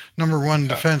number one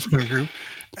defenseman group.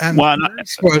 And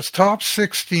was top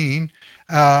 16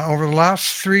 over the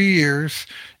last 3 years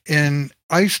in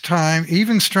ice time,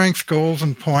 even strength goals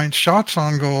and points, shots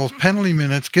on goals, penalty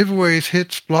minutes, giveaways,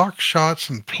 hits, blocked shots,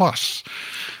 and plus.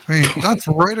 I mean, that's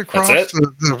right across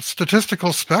the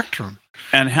statistical spectrum.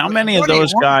 And how many of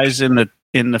those guys in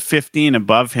the 15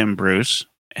 above him, Bruce,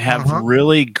 have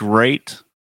really great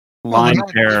line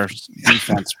pair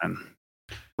defensemen?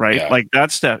 Right. Yeah. Like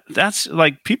that's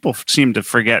like people seem to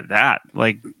forget that.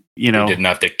 Like, you know, they didn't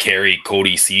have to carry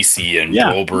Cody Ceci and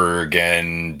Broberg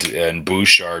and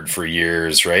Bouchard for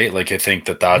years. Right. Like, I think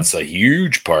that's a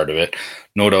huge part of it.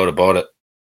 No doubt about it.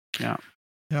 Yeah.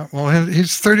 Yeah. Well,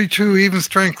 he's 32 even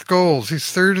strength goals.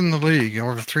 He's third in the league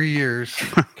over 3 years.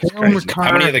 Eric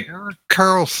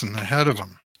Carlson ahead of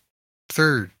him.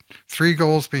 Third. 3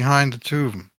 goals behind the 2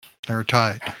 of them. They're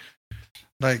tied.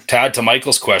 Like, Tad, to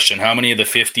Michael's question, how many of the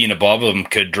 15 above him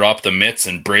could drop the mitts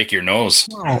and break your nose?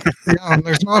 Well,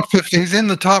 there's not 15. He's in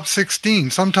the top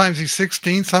 16. Sometimes he's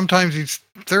 16. Sometimes he's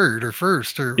third or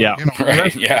first. Or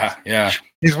right. Yeah.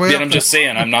 He's way I'm just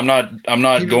saying. I'm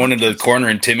not going into the corner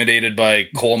intimidated by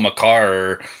Cole Makar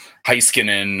or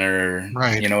Heiskanen or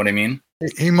you know what I mean.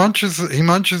 He munches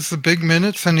the big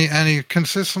minutes, and he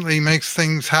consistently makes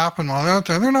things happen while they're out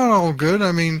there. They're not all good.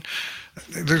 I mean,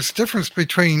 there's a difference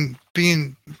between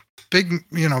being big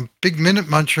minute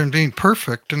muncher and being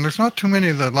perfect, and there's not too many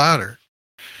of the latter.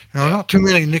 Not too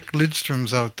many Nick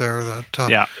Lidstroms out there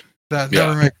that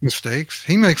never make mistakes.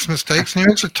 He makes mistakes, and he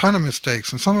makes a ton of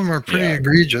mistakes, and some of them are pretty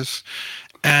egregious.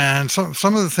 And some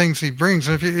of the things he brings,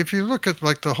 and if you look at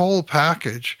like the whole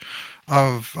package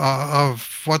of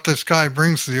what this guy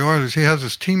brings to the Oilers, he has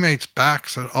his teammates'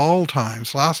 backs at all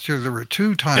times. Last year there were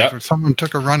 2 times where someone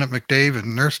took a run at McDavid,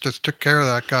 and Nurse just took care of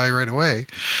that guy right away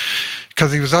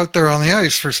because he was out there on the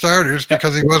ice for starters,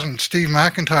 because he wasn't Steve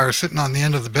McIntyre sitting on the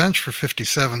end of the bench for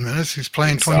 57 minutes. He's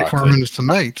playing 24 minutes a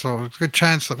night, so it's a good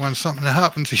chance that when something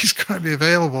happens, he's going to be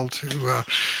available to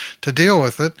deal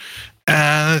with it,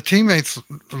 and the teammates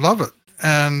love it.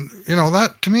 And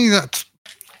that, to me, that's,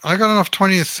 I got enough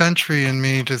 20th century in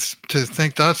me to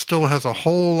think that still has a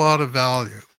whole lot of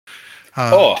value.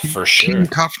 For sure. Team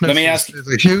toughness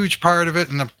is a huge part of it,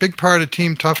 and a big part of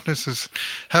team toughness is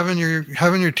having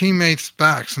your teammates'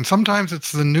 backs. And sometimes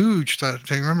it's the Nuge that,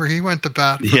 remember, he went to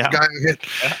bat for the guy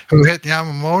who hit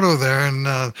Yamamoto there, and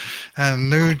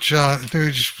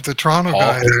Nuge, the Toronto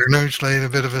guy there, Nuge laid a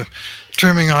bit of a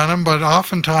trimming on him, but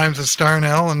oftentimes it's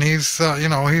Darnell, and he's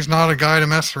not a guy to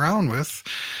mess around with.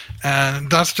 And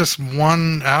that's just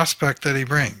one aspect that he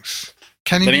brings.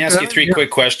 Let me ask you 3 quick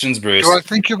questions, Bruce. Do I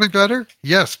think he'll be better?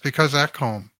 Yes, because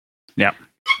Ekholm. Yeah.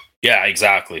 Yeah,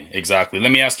 exactly.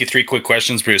 Let me ask you 3 quick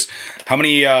questions, Bruce. How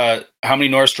many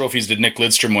Norris trophies did Nick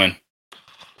Lidstrom win?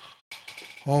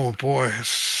 Oh boy,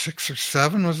 6 or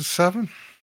 7? Was it 7?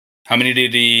 How many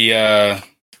did he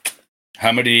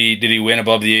win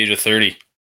above the age of 30?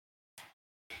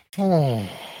 Oh,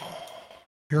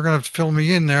 you're going to have to fill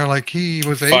me in there. Like, he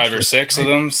was 5 or 6 of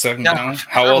them. 7 down.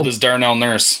 How old is Darnell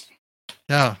Nurse?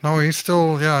 Yeah, no, he's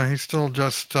still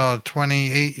just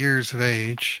 28 years of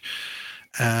age,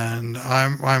 and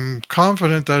I'm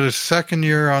confident that his second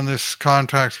year on this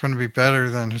contract is going to be better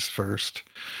than his first.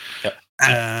 Yep.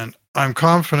 And I'm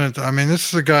confident. I mean, this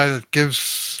is a guy that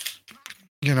gives.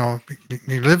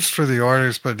 He lives for the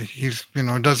Oilers, but he's,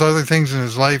 does other things in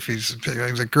his life. He's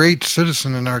a great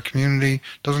citizen in our community.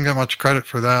 Doesn't get much credit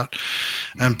for that.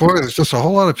 And boy, there's just a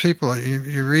whole lot of people.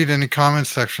 You read any comment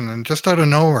section, and just out of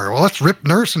nowhere, well, let's rip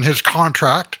Nurse and his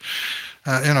contract,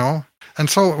 And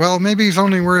so, well, maybe he's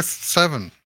only worth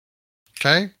 7.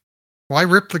 Okay, why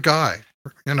rip the guy?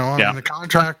 I mean, the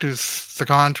contract is the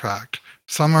contract.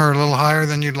 Some are a little higher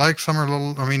than you'd like. Some are a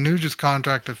little. I mean, Nuge's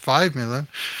contract at $5 million.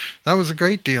 That was a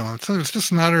great deal. It's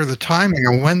just a matter of the timing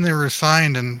and when they were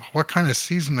signed and what kind of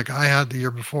season the guy had the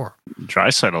year before.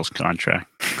 Dreisaitl's contract,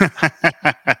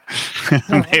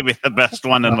 maybe the best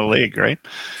one in the league, right?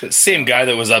 The same guy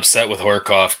that was upset with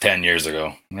Horkoff 10 years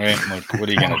ago, right? Like, what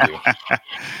are you going to do?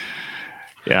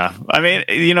 Yeah. I mean,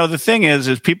 the thing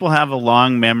is people have a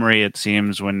long memory, it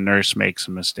seems, when Nurse makes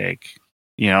a mistake.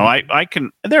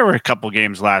 There were a couple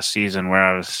games last season where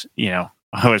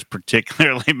I was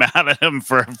particularly mad at him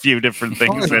for a few different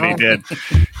things that he did,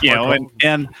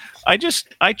 and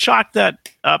I chalked that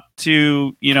up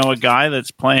to, a guy that's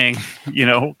playing,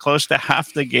 close to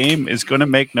half the game is going to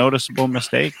make noticeable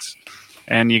mistakes.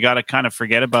 And you got to kind of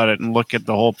forget about it and look at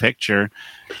the whole picture.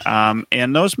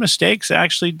 And those mistakes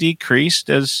actually decreased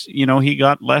as, he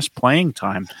got less playing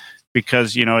time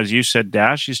because, as you said,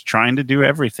 Dash, he's trying to do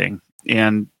everything.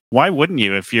 And why wouldn't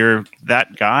you if you're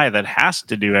that guy that has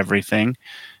to do everything?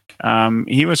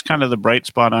 He was kind of the bright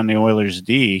spot on the Oilers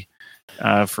D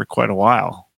for quite a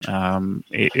while.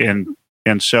 And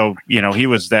so, he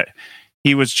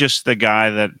was just the guy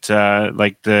that,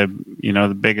 like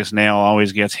the biggest nail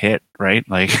always gets hit, right?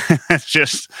 Like that's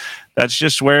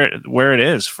just where it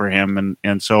is for him.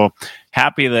 And so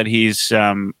happy that he's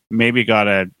maybe got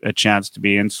a chance to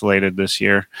be insulated this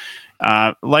year.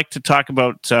 Like to talk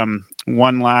about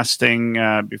one last thing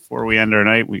before we end our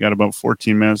night. We got about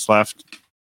 14 minutes left.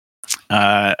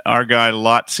 Our guy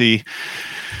Lotzi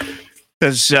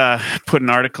has put an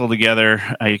article together.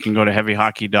 You can go to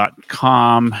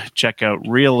heavyhockey.com, check out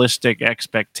realistic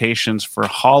expectations for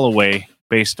Holloway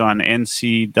based on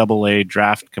NCAA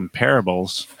draft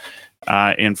comparables.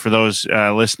 And for those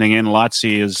listening in,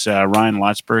 Lotzi is Ryan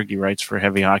Lotsberg. He writes for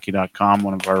heavyhockey.com,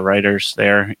 one of our writers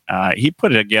there. He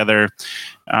put it together,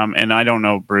 and I don't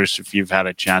know, Bruce, if you've had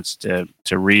a chance to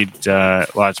read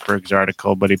Lotsberg's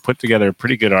article, but he put together a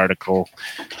pretty good article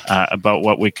about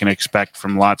what we can expect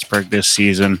from Lotsberg this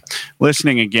season.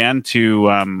 Listening again to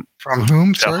from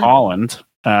whom? To Holland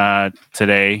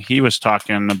today, he was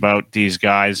talking about these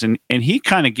guys, and he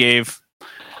kind of gave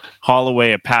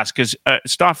Holloway a pass because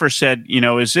Stauffer said,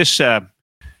 is this a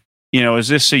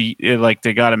like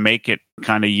they got to make it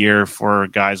kind of year for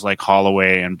guys like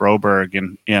Holloway and Broberg,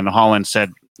 and Holland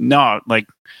said, no, like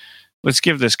let's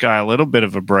give this guy a little bit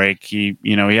of a break. He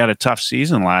had a tough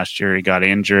season last year. He got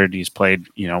injured. He's played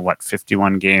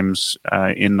 51 games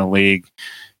in the league.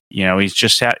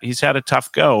 He's had a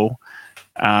tough go.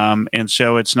 And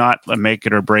so it's not a make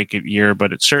it or break it year,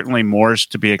 but it's certainly more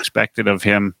to be expected of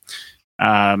him.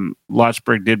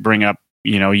 Lotsberg did bring up,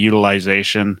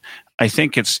 utilization. I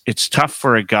think it's tough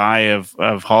for a guy of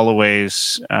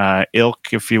Holloway's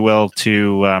ilk, if you will,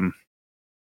 to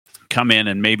come in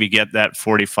and maybe get that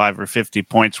 45 or 50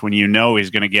 points when he's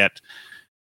going to get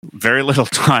very little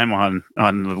time on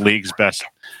the league's best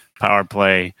power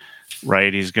play.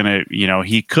 Right? He's going to,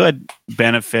 he could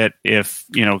benefit if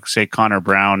say Connor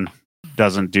Brown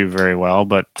doesn't do very well,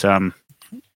 but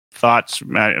thoughts,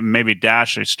 maybe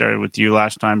Dash, I started with you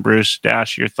last time, Bruce.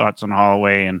 Dash, your thoughts on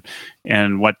Holloway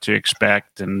and what to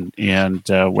expect and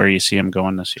where you see him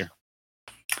going this year.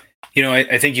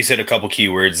 I think you said a couple key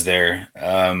words there.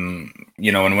 And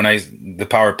the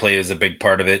power play is a big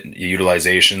part of it.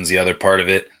 Utilization's the other part of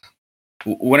it.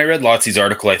 When I read Lotzi's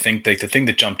article, I think the thing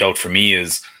that jumped out for me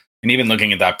is, and even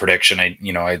looking at that prediction, I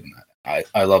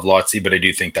love Lotzi, but I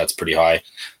do think that's pretty high.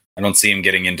 I don't see him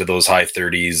getting into those high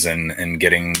 30s and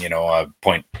getting, a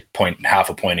half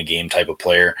a point a game type of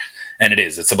player. And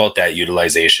it's about that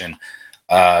utilization.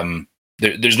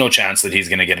 There's no chance that he's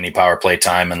going to get any power play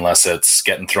time unless it's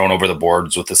getting thrown over the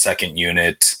boards with the second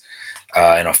unit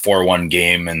in a 4-1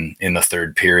 game and in the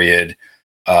third period.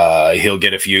 He'll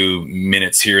get a few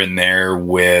minutes here and there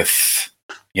with,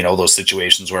 those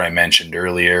situations where I mentioned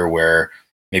earlier where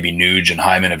maybe Nuge and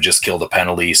Hyman have just killed a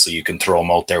penalty, so you can throw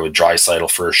him out there with Draisaitl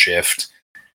for a shift.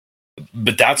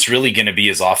 But that's really going to be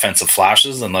his offensive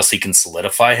flashes unless he can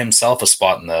solidify himself a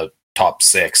spot in the top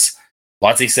 6.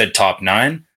 Lotzi said top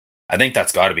 9. I think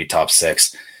that's got to be top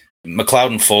 6. McLeod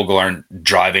and Fogle aren't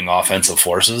driving offensive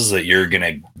forces that you're going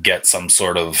to get some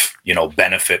sort of,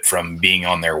 benefit from being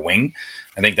on their wing.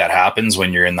 I think that happens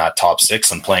when you're in that top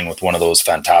 6 and playing with one of those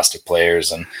fantastic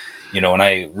players. And when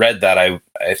I read that, I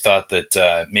thought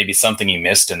that maybe something he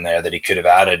missed in there that he could have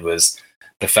added was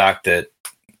the fact that,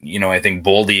 I think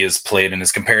Boldy has played in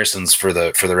his comparisons for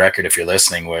the record, if you're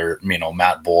listening, where,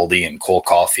 Matt Boldy and Cole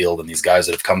Caulfield and these guys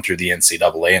that have come through the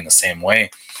NCAA in the same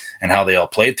way and how they all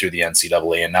played through the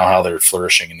NCAA and now how they're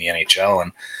flourishing in the NHL.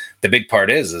 And the big part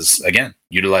is again,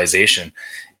 utilization.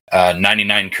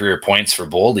 99 career points for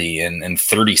Boldy and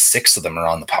 36 of them are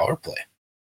on the power play.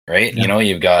 right? Yeah.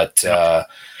 You've got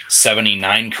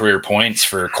 79 career points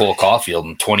for Cole Caulfield,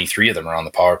 and 23 of them are on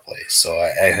the power play. So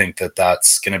I think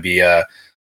that's going to be a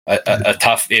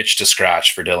tough itch to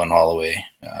scratch for Dylan Holloway,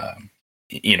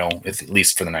 at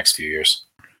least for the next few years.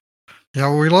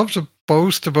 Yeah, we love to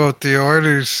boast about the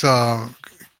Oilers'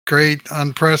 great,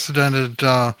 unprecedented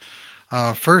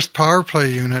first power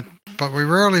play unit, but we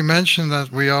rarely mention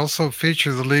that we also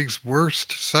feature the league's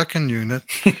worst second unit.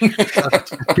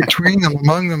 Between them,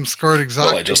 among them, scored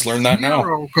exactly I just learned that now.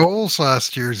 0 goals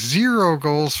last year. 0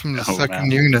 goals from the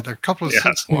second unit. A couple of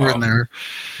assists were in there.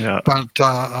 Yeah. But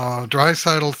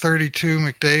Draisaitl 32,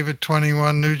 McDavid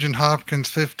 21, Nugent Hopkins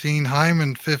 15,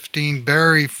 Hyman 15,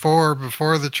 Barry 4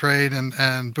 before the trade,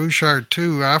 and Bouchard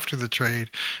 2 after the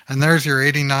trade. And there's your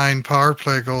 89 power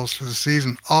play goals for the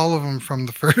season. All of them from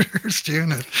the first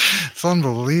unit. It's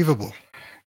unbelievable.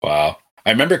 Wow. I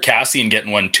remember Cassian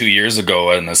getting one 2 years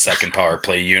ago in the second power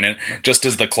play unit, just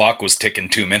as the clock was ticking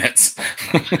 2 minutes.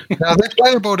 Now they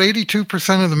play about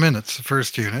 82% of the minutes, the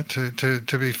first unit,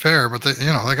 to be fair, but they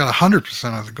got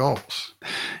 100% of the goals.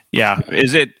 Yeah.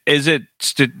 Is it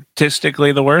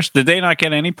statistically the worst? Did they not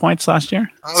get any points last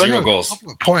year? 0 goals. A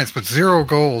couple of points, but 0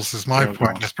 goals is my 0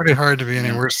 point. goals. It's pretty hard to be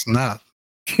any worse than that.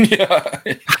 Yeah.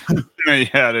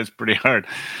 Yeah, it is pretty hard.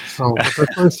 So, but the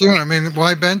first unit, I mean,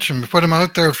 why bench him? Put him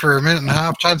out there for a minute and a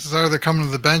half. Chances are they're coming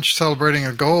to the bench celebrating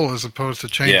a goal as opposed to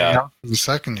changing out to the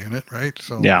second unit, right?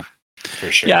 So, Yeah,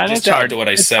 for sure. Yeah, and just it's hard to what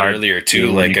I It's said hard earlier too.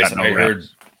 when Like you got no I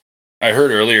reps.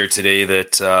 heard earlier today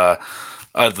that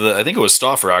I think it was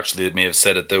Stauffer actually that may have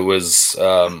said it. There was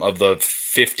of the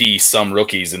 50 some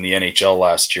rookies in the NHL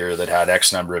last year that had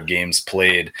X number of games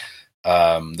played.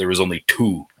 There was only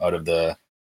 2 out of the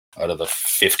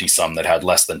 50 some that had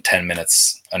less than 10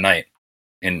 minutes a night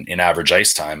in average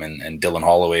ice time, and Dylan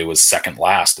Holloway was second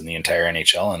last in the entire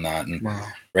NHL in that. And wow.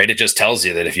 right, it just tells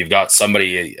you that if you've got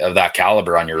somebody of that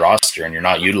caliber on your roster and you're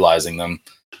not utilizing them,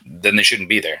 then they shouldn't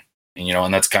be there.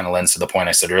 And that's kind of lends to the point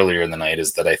I said earlier in the night,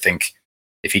 is that I think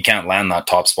if he can't land that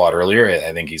top spot earlier,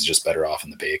 I think he's just better off in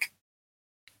the bake.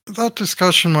 That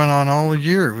discussion went on all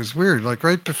year. It was weird. Like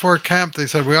right before camp, they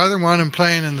said we either want him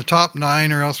playing in the top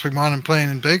 9 or else we want him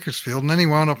playing in Bakersfield. And then he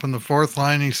wound up in the 4th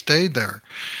line. He stayed there.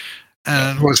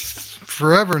 And it was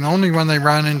forever. And only when they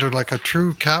ran into like a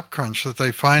true cap crunch that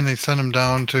they finally sent him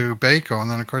down to Baco.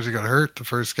 And then, of course, he got hurt the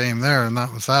first game there. And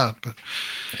that was that. But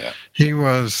he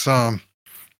was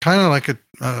kind of like a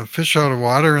fish out of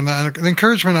water. And the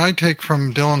encouragement I take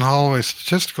from Dylan Holloway's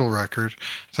statistical record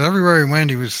is that everywhere he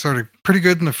went, he was sort of pretty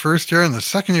good in the first year, and the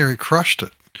second year he crushed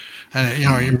it. And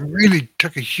he really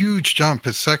took a huge jump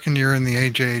his second year in the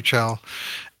AJHL,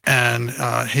 and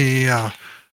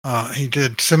he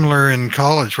did similar in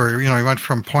college, where he went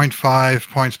from 0.5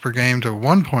 points per game to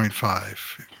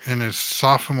 1.5 in his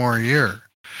sophomore year.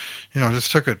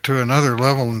 Just took it to another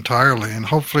level entirely. And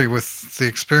hopefully with the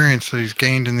experience that he's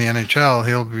gained in the NHL,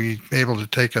 he'll be able to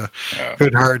take a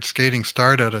good, hard skating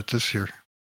start at it this year.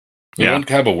 He won't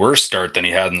have a worse start than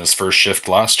he had in his first shift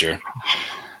last year.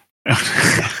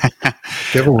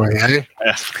 Giveaway, eh?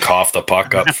 Cough the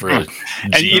puck up for a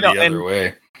G the other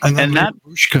way. And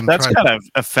that's got to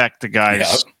affect the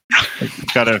guy's...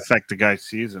 got to affect the guy's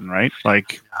season, right?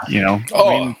 Like,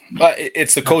 but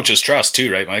it's the coach's trust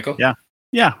too, right, Michael?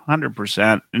 Yeah,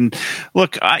 100%. And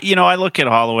look, I look at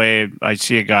Holloway. I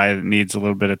see a guy that needs a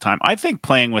little bit of time. I think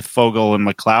playing with Fogle and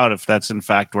McLeod, if that's in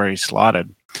fact where he's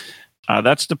slotted,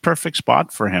 that's the perfect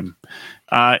spot for him.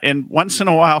 And once in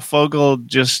a while, Fogle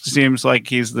just seems like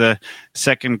he's the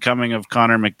second coming of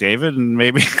Connor McDavid, and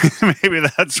maybe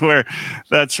that's where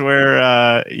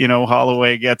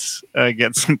Holloway gets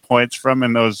some points from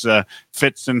in those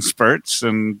fits and spurts.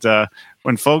 And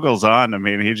when Fogle's on, I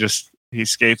mean, he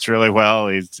skates really well.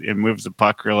 He moves the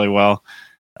puck really well.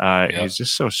 He's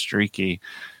just so streaky,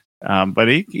 but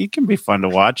he can be fun to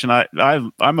watch. And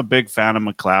I'm a big fan of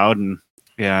McLeod,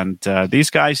 and these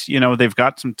guys, they've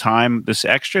got some time. This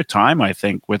extra time, I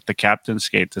think, with the captain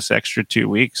skate, this extra 2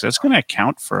 weeks, that's going to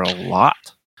account for a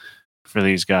lot for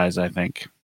these guys, I think.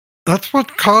 That's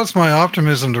what caused my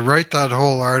optimism to write that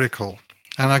whole article.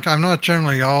 And I'm not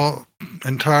generally all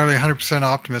entirely 100%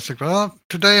 optimistic, but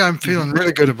today I'm feeling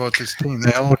really good about this team.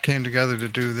 They all came together to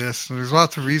do this. And there's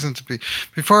lots of reasons to be.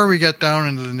 Before we get down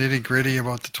into the nitty gritty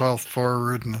about the 12th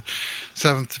forward and the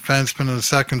 7th defenseman and the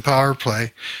second power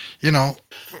play,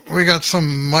 we got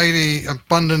some mighty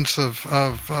abundance of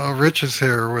riches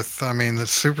here with, the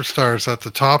superstars at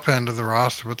the top end of the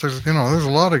roster. But there's a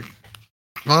lot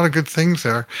of good things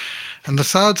there. And the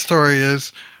sad story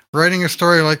is, writing a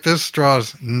story like this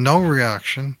draws no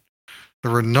reaction,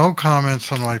 There were no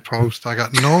comments on my post. I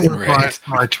got no replies to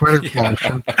my Twitter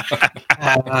promotion.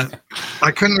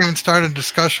 I couldn't even start a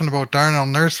discussion about Darnell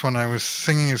Nurse when I was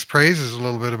singing his praises a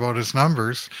little bit about his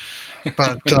numbers.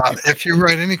 But if you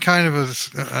write any kind of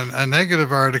a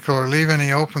negative article or leave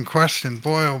any open question,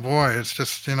 boy, oh boy, it's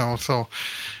just, so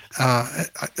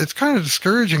it's kind of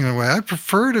discouraging in a way. I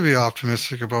prefer to be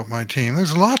optimistic about my team.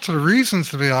 There's lots of reasons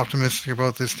to be optimistic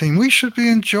about this team. We should be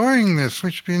enjoying this.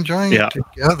 We should be enjoying it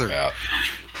together.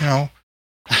 Yeah.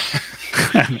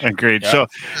 Agreed. Yeah. So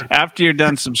after you're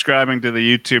done subscribing to the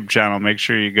YouTube channel, make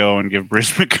ssure you go and give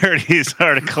Bruce McCurdy's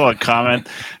article a comment.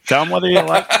 Tell him whether you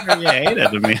like it or you hate it.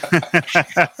 I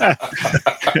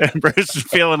mean, Bruce is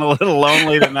feeling a little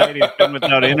lonely tonight. He's been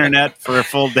without internet for a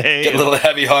full day. Get a little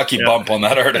heavy hockey bump on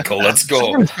that article. Let's go.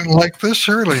 Someone's going to like this,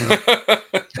 surely.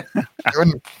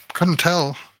 Couldn't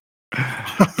tell.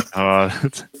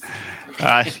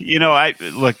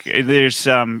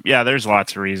 There's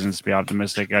lots of reasons to be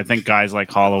optimistic. I think guys like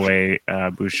Holloway,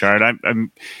 Bouchard.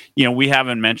 We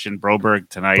haven't mentioned Broberg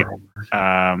tonight.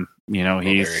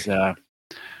 He's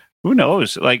who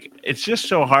knows? Like, it's just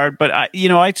so hard. But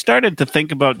I started to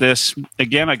think about this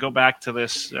again. I go back to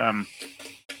this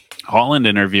Holland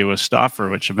interview with Stauffer,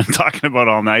 which I've been talking about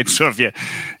all night. So if you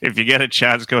get a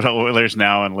chance, go to Oilers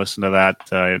Now and listen to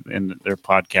that in their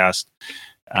podcast.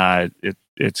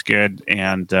 It's good.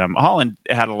 And Holland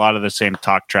had a lot of the same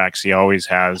talk tracks he always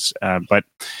has. But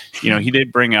he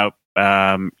did bring out,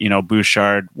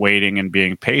 Bouchard waiting and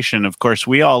being patient. Of course,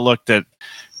 we all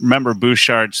remember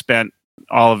Bouchard spent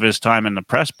all of his time in the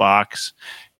press box,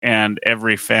 and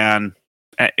every fan,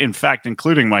 in fact,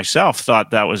 including myself,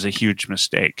 thought that was a huge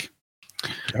mistake.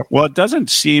 Yep. Well, it doesn't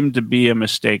seem to be a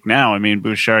mistake now. I mean,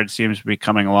 Bouchard seems to be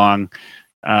coming along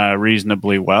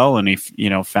reasonably well, and he,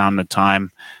 found the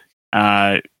time.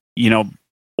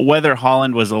 Whether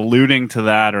Holland was alluding to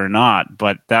that or not,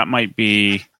 but that might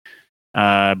be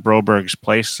Broberg's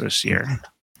place this year,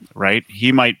 right?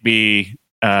 He might be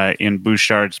in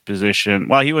Bouchard's position.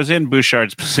 Well, he was in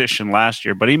Bouchard's position last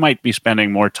year, but he might be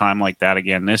spending more time like that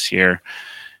again this year.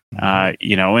 And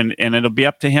it'll be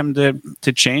up to him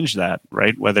to change that,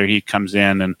 right? Whether he comes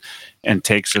in and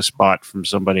takes a spot from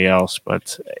somebody else.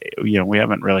 But, we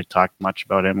haven't really talked much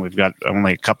about him. We've got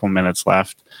only a couple minutes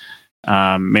left.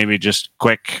 Maybe just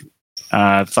quick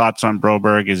thoughts on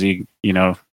Broberg. Is he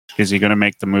going to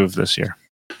make the move this year?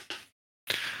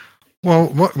 Well,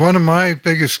 one of my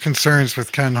biggest concerns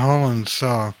with Ken Holland's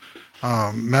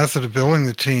method of building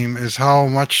the team is how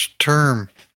much term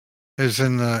is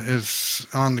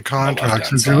on the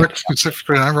contracts. If you look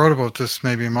specifically, I wrote about this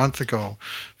maybe a month ago,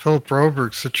 Philip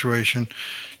Broberg's situation.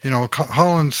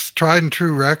 Holland's tried and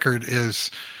true record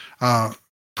is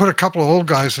put a couple of old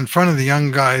guys in front of the young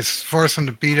guys, force them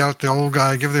to beat out the old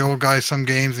guy, give the old guy some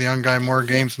games, the young guy more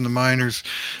games in the minors,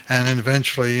 and then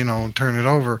eventually, turn it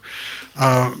over.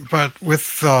 But with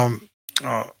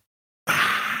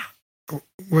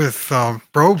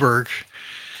Broberg,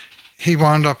 he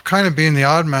wound up kind of being the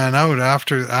odd man out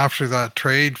after that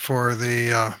trade for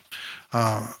the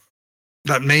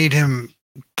that made him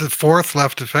the fourth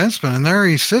left defenseman, and there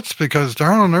he sits because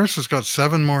Darnell Nurse has got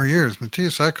 7 more years.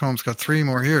 Matthias Ekholm's got 3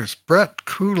 more years. Brett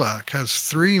Kulak has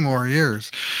 3 more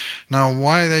years. Now,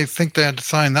 why they think they had to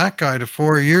sign that guy to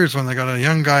 4 years when they got a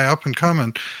young guy up and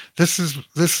coming? This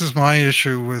is my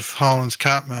issue with Holland's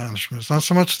cap management. It's not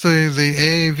so much the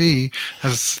AAV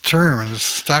as the term, and it's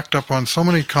stacked up on so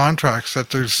many contracts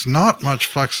that there's not much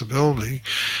flexibility.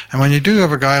 And when you do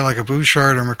have a guy like a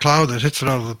Bouchard or McLeod that hits it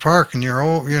out of the park, and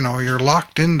you're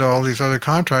locked into all these other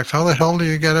contracts, how the hell do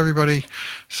you get everybody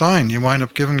signed? You wind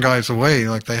up giving guys away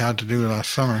like they had to do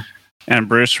last summer. And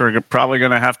Bruce, we're probably going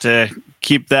to have to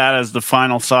keep that as the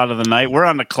final thought of the night. We're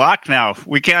on the clock now.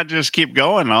 We can't just keep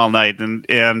going all night. And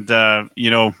I'd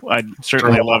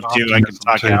certainly love to. I could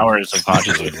talk hours of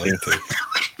hockey.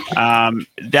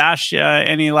 Dash,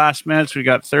 any last minutes? We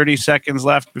got 30 seconds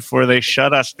left before they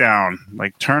shut us down.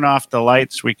 Like, turn off the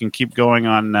lights. We can keep going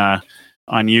on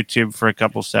YouTube for a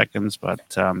couple seconds, but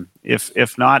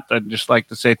if not, I'd just like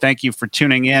to say thank you for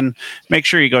tuning in. Make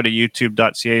sure you go to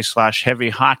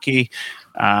youtube.ca/heavyhockey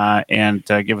and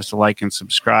give us a like and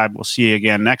subscribe. We'll see you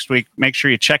again next week. Make sure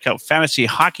you check out Fantasy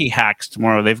Hockey Hacks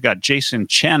tomorrow. They've got Jason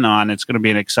Chen on. It's going to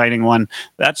be an exciting one.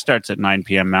 That starts at 9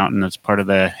 p.m. Mountain. It's part of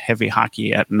the Heavy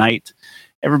Hockey at Night.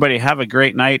 Everybody have a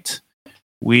great night.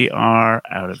 We are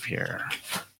out of here.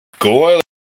 Go Oilers!